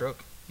 Yeah.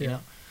 two-stroke. Yeah. You know?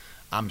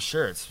 I'm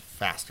sure it's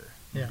faster.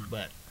 Yeah.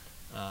 But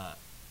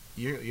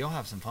you'll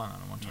have some fun on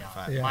a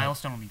 125. Yeah.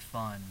 Milestone will be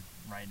fun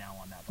right now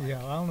on that bike. Yeah,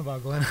 I don't know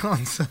about Glen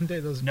on Sunday.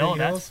 Those No, big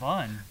that's hills.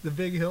 fun. The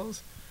big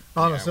hills.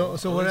 Oh, no, Yeah, so well,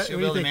 so at what, least what you'll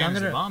do you be able to think? I'm manage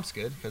the gonna bombs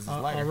good because it's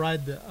I'll lighter.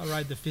 ride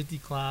the 50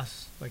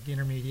 class like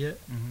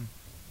intermediate. Mm-hmm.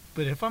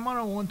 But if I'm on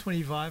a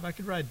 125, I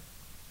could ride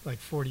like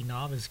 40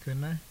 novice,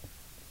 couldn't I?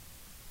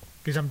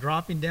 Because I'm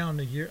dropping down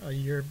a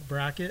year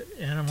bracket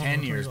and I'm on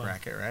 10 years 125.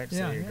 bracket, right?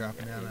 Yeah, So you're yeah,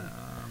 dropping yeah, down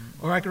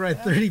yeah. Or I could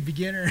ride 30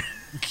 beginner.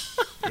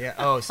 yeah.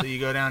 Oh, so you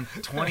go down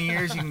 20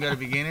 years, you can go to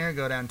beginner.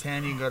 Go down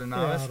 10, you can go to Yeah,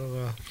 novice. I don't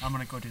know. I'm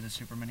gonna go do the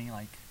super mini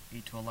like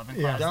 8 to 11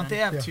 Yeah. class. Don't then. they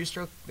have Yeah.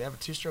 two-stroke? They have a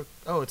two-stroke.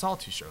 Oh, it's all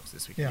two strokes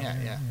this weekend. Yeah,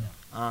 Yeah, yeah,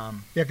 yeah.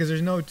 Yeah, because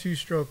there's no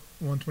two-stroke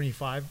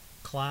 125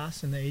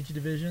 class in the age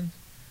divisions.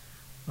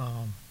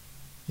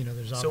 You know,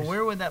 there's So obviously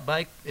where would that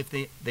bike, if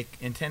they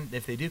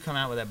do come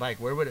out with that bike,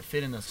 where would it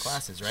fit in those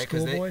classes, right?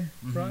 'Cause schoolboy,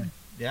 probably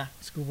yeah,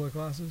 schoolboy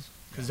classes.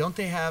 because don't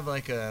they have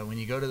like a, when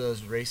you go to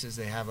those races,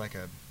 they have like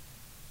a,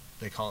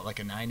 they call it like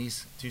a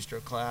 90s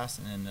two-stroke class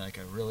and then like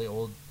a really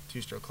old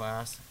two-stroke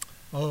class.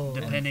 Oh,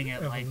 Depending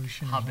at like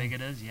Evolution how or big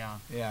something. it is, yeah.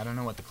 Yeah, I don't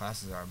know what the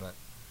classes are, but,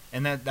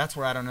 and that's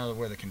where I don't know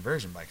where the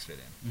conversion bikes fit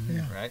in,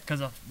 Yeah. right? Because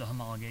of the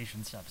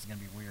homologation stuff is gonna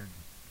be weird.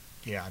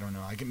 Yeah, I don't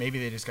know. Maybe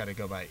they just got to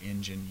go by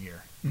engine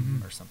year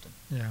Mhm. or something.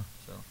 Yeah.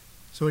 So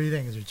So what do you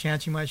think? Is there a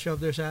chance you might show up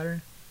there Saturday?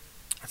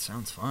 that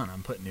sounds fun.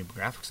 I'm putting new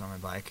graphics on my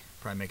bike.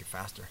 Probably make it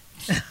faster.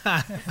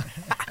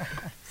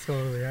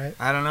 Totally right.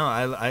 I don't know.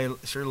 I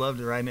sure loved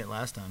riding it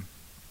last time.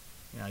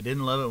 Yeah, I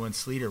didn't love it when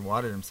Sleater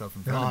watered himself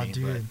in front Oh, of me.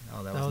 dude,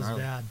 But, that that was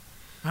gnarly. bad.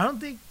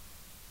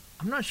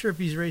 I'm not sure if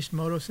he's raced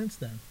moto since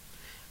then.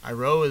 I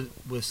rode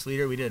with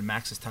Sleater. We did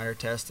Max's tire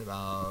test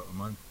about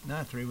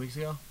 3 weeks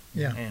ago.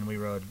 Yeah. And we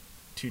rode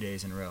 2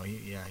 days in a row.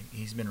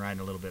 He's been riding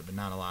a little bit, but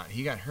not a lot.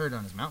 He got hurt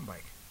on his mountain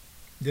bike.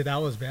 Dude,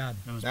 that was bad.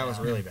 That was bad.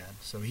 really bad.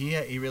 So he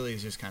really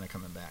is just kind of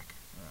coming back.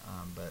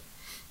 But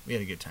we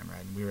had a good time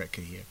riding. We were at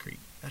Kahia Creek.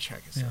 That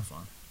track is so Yeah.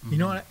 fun. You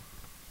know what?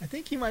 I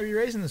think he might be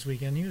racing this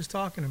weekend. He was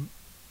talking,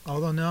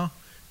 although no,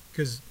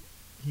 because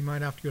he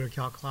might have to go to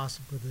Cal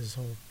Classic with his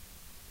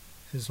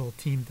whole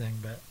team thing.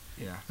 But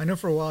Yeah. I know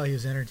for a while he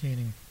was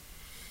entertaining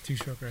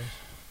two-stroke race.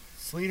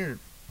 Sleater,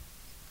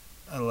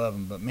 I love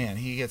him, but man,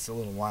 he gets a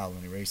little wild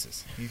when he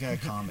races. You gotta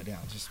calm it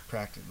down. Just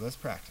practice. Let's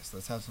practice.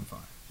 Let's have some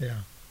fun. Yeah.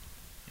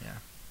 Yeah.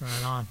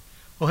 Right on.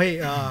 Well, hey,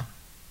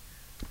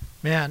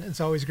 man, it's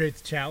always great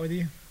to chat with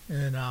you.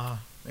 And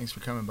Thanks for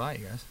coming by,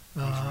 you guys.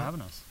 Thanks for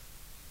having us.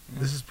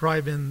 this has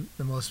probably been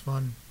the most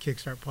fun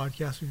Kickstart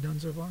podcast we've done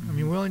so far. I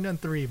mean, we've only done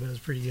 3, but it was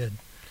pretty good.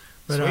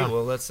 But Sweet.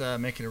 Well, let's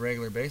make it a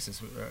regular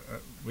basis.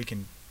 We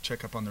can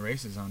check up on the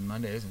races on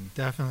Mondays and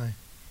definitely.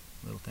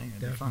 little thing.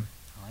 It'd Definitely. be fun.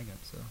 I like it.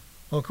 So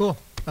Well, cool.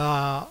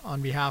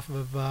 On behalf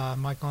of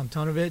Michael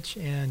Antonovich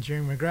and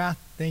Jeremy McGrath,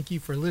 thank you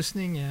for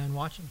listening and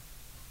watching.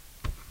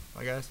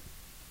 bye, guys.